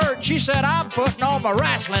ain't hurt. She said, I'm putting on my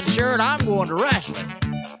wrestling shirt. I'm going to wrestling.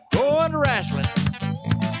 Going to wrestling.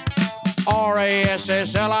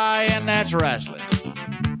 R-A-S-S-L-I-N, that's wrestling.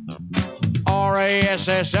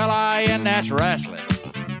 R-A-S-S-L-I-N, that's wrestling.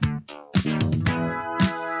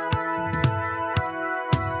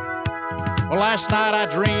 Well, last night I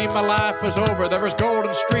dreamed my life was over. There was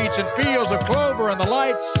golden streets and fields of clover, and the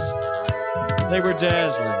lights, they were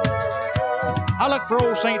dazzling. I looked for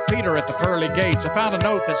old St. Peter at the pearly gates. I found a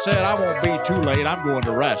note that said, I won't be too late. I'm going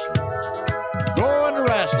to wrestling. Going to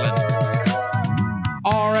wrestling.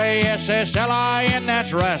 R-A-S-S-L-I-N,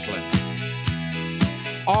 that's wrestling.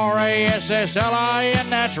 R-A-S-S-L-I-N,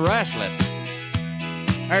 that's wrestling.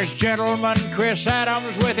 There's Gentleman Chris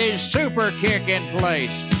Adams with his super kick in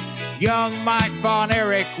place. Young Mike Von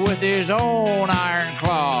Erich with his own Iron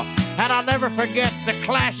Claw. And I'll never forget the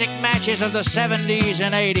classic matches of the 70s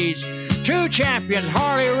and 80s. Two champions,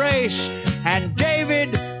 Harley Race and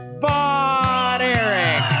David Von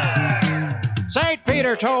Erich. St.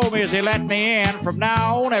 Peter told me as he let me in, from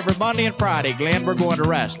now on, every Monday and Friday, Glenn, we're going to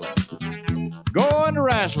wrestling. Going to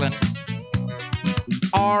wrestling.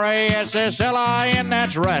 R-A-S-S-L-I-N,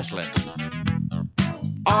 that's wrestling.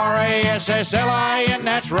 R-A-S-S-L-I-N,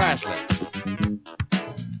 that's wrestling.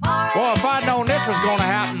 Boy, if I'd known this was going to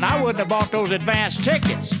happen, I wouldn't have bought those advance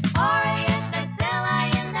tickets.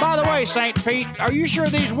 By the way, St. Pete, are you sure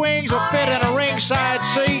these wings will fit in a ringside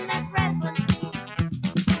seat?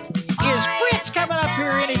 Is Fritz coming up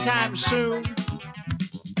here anytime soon?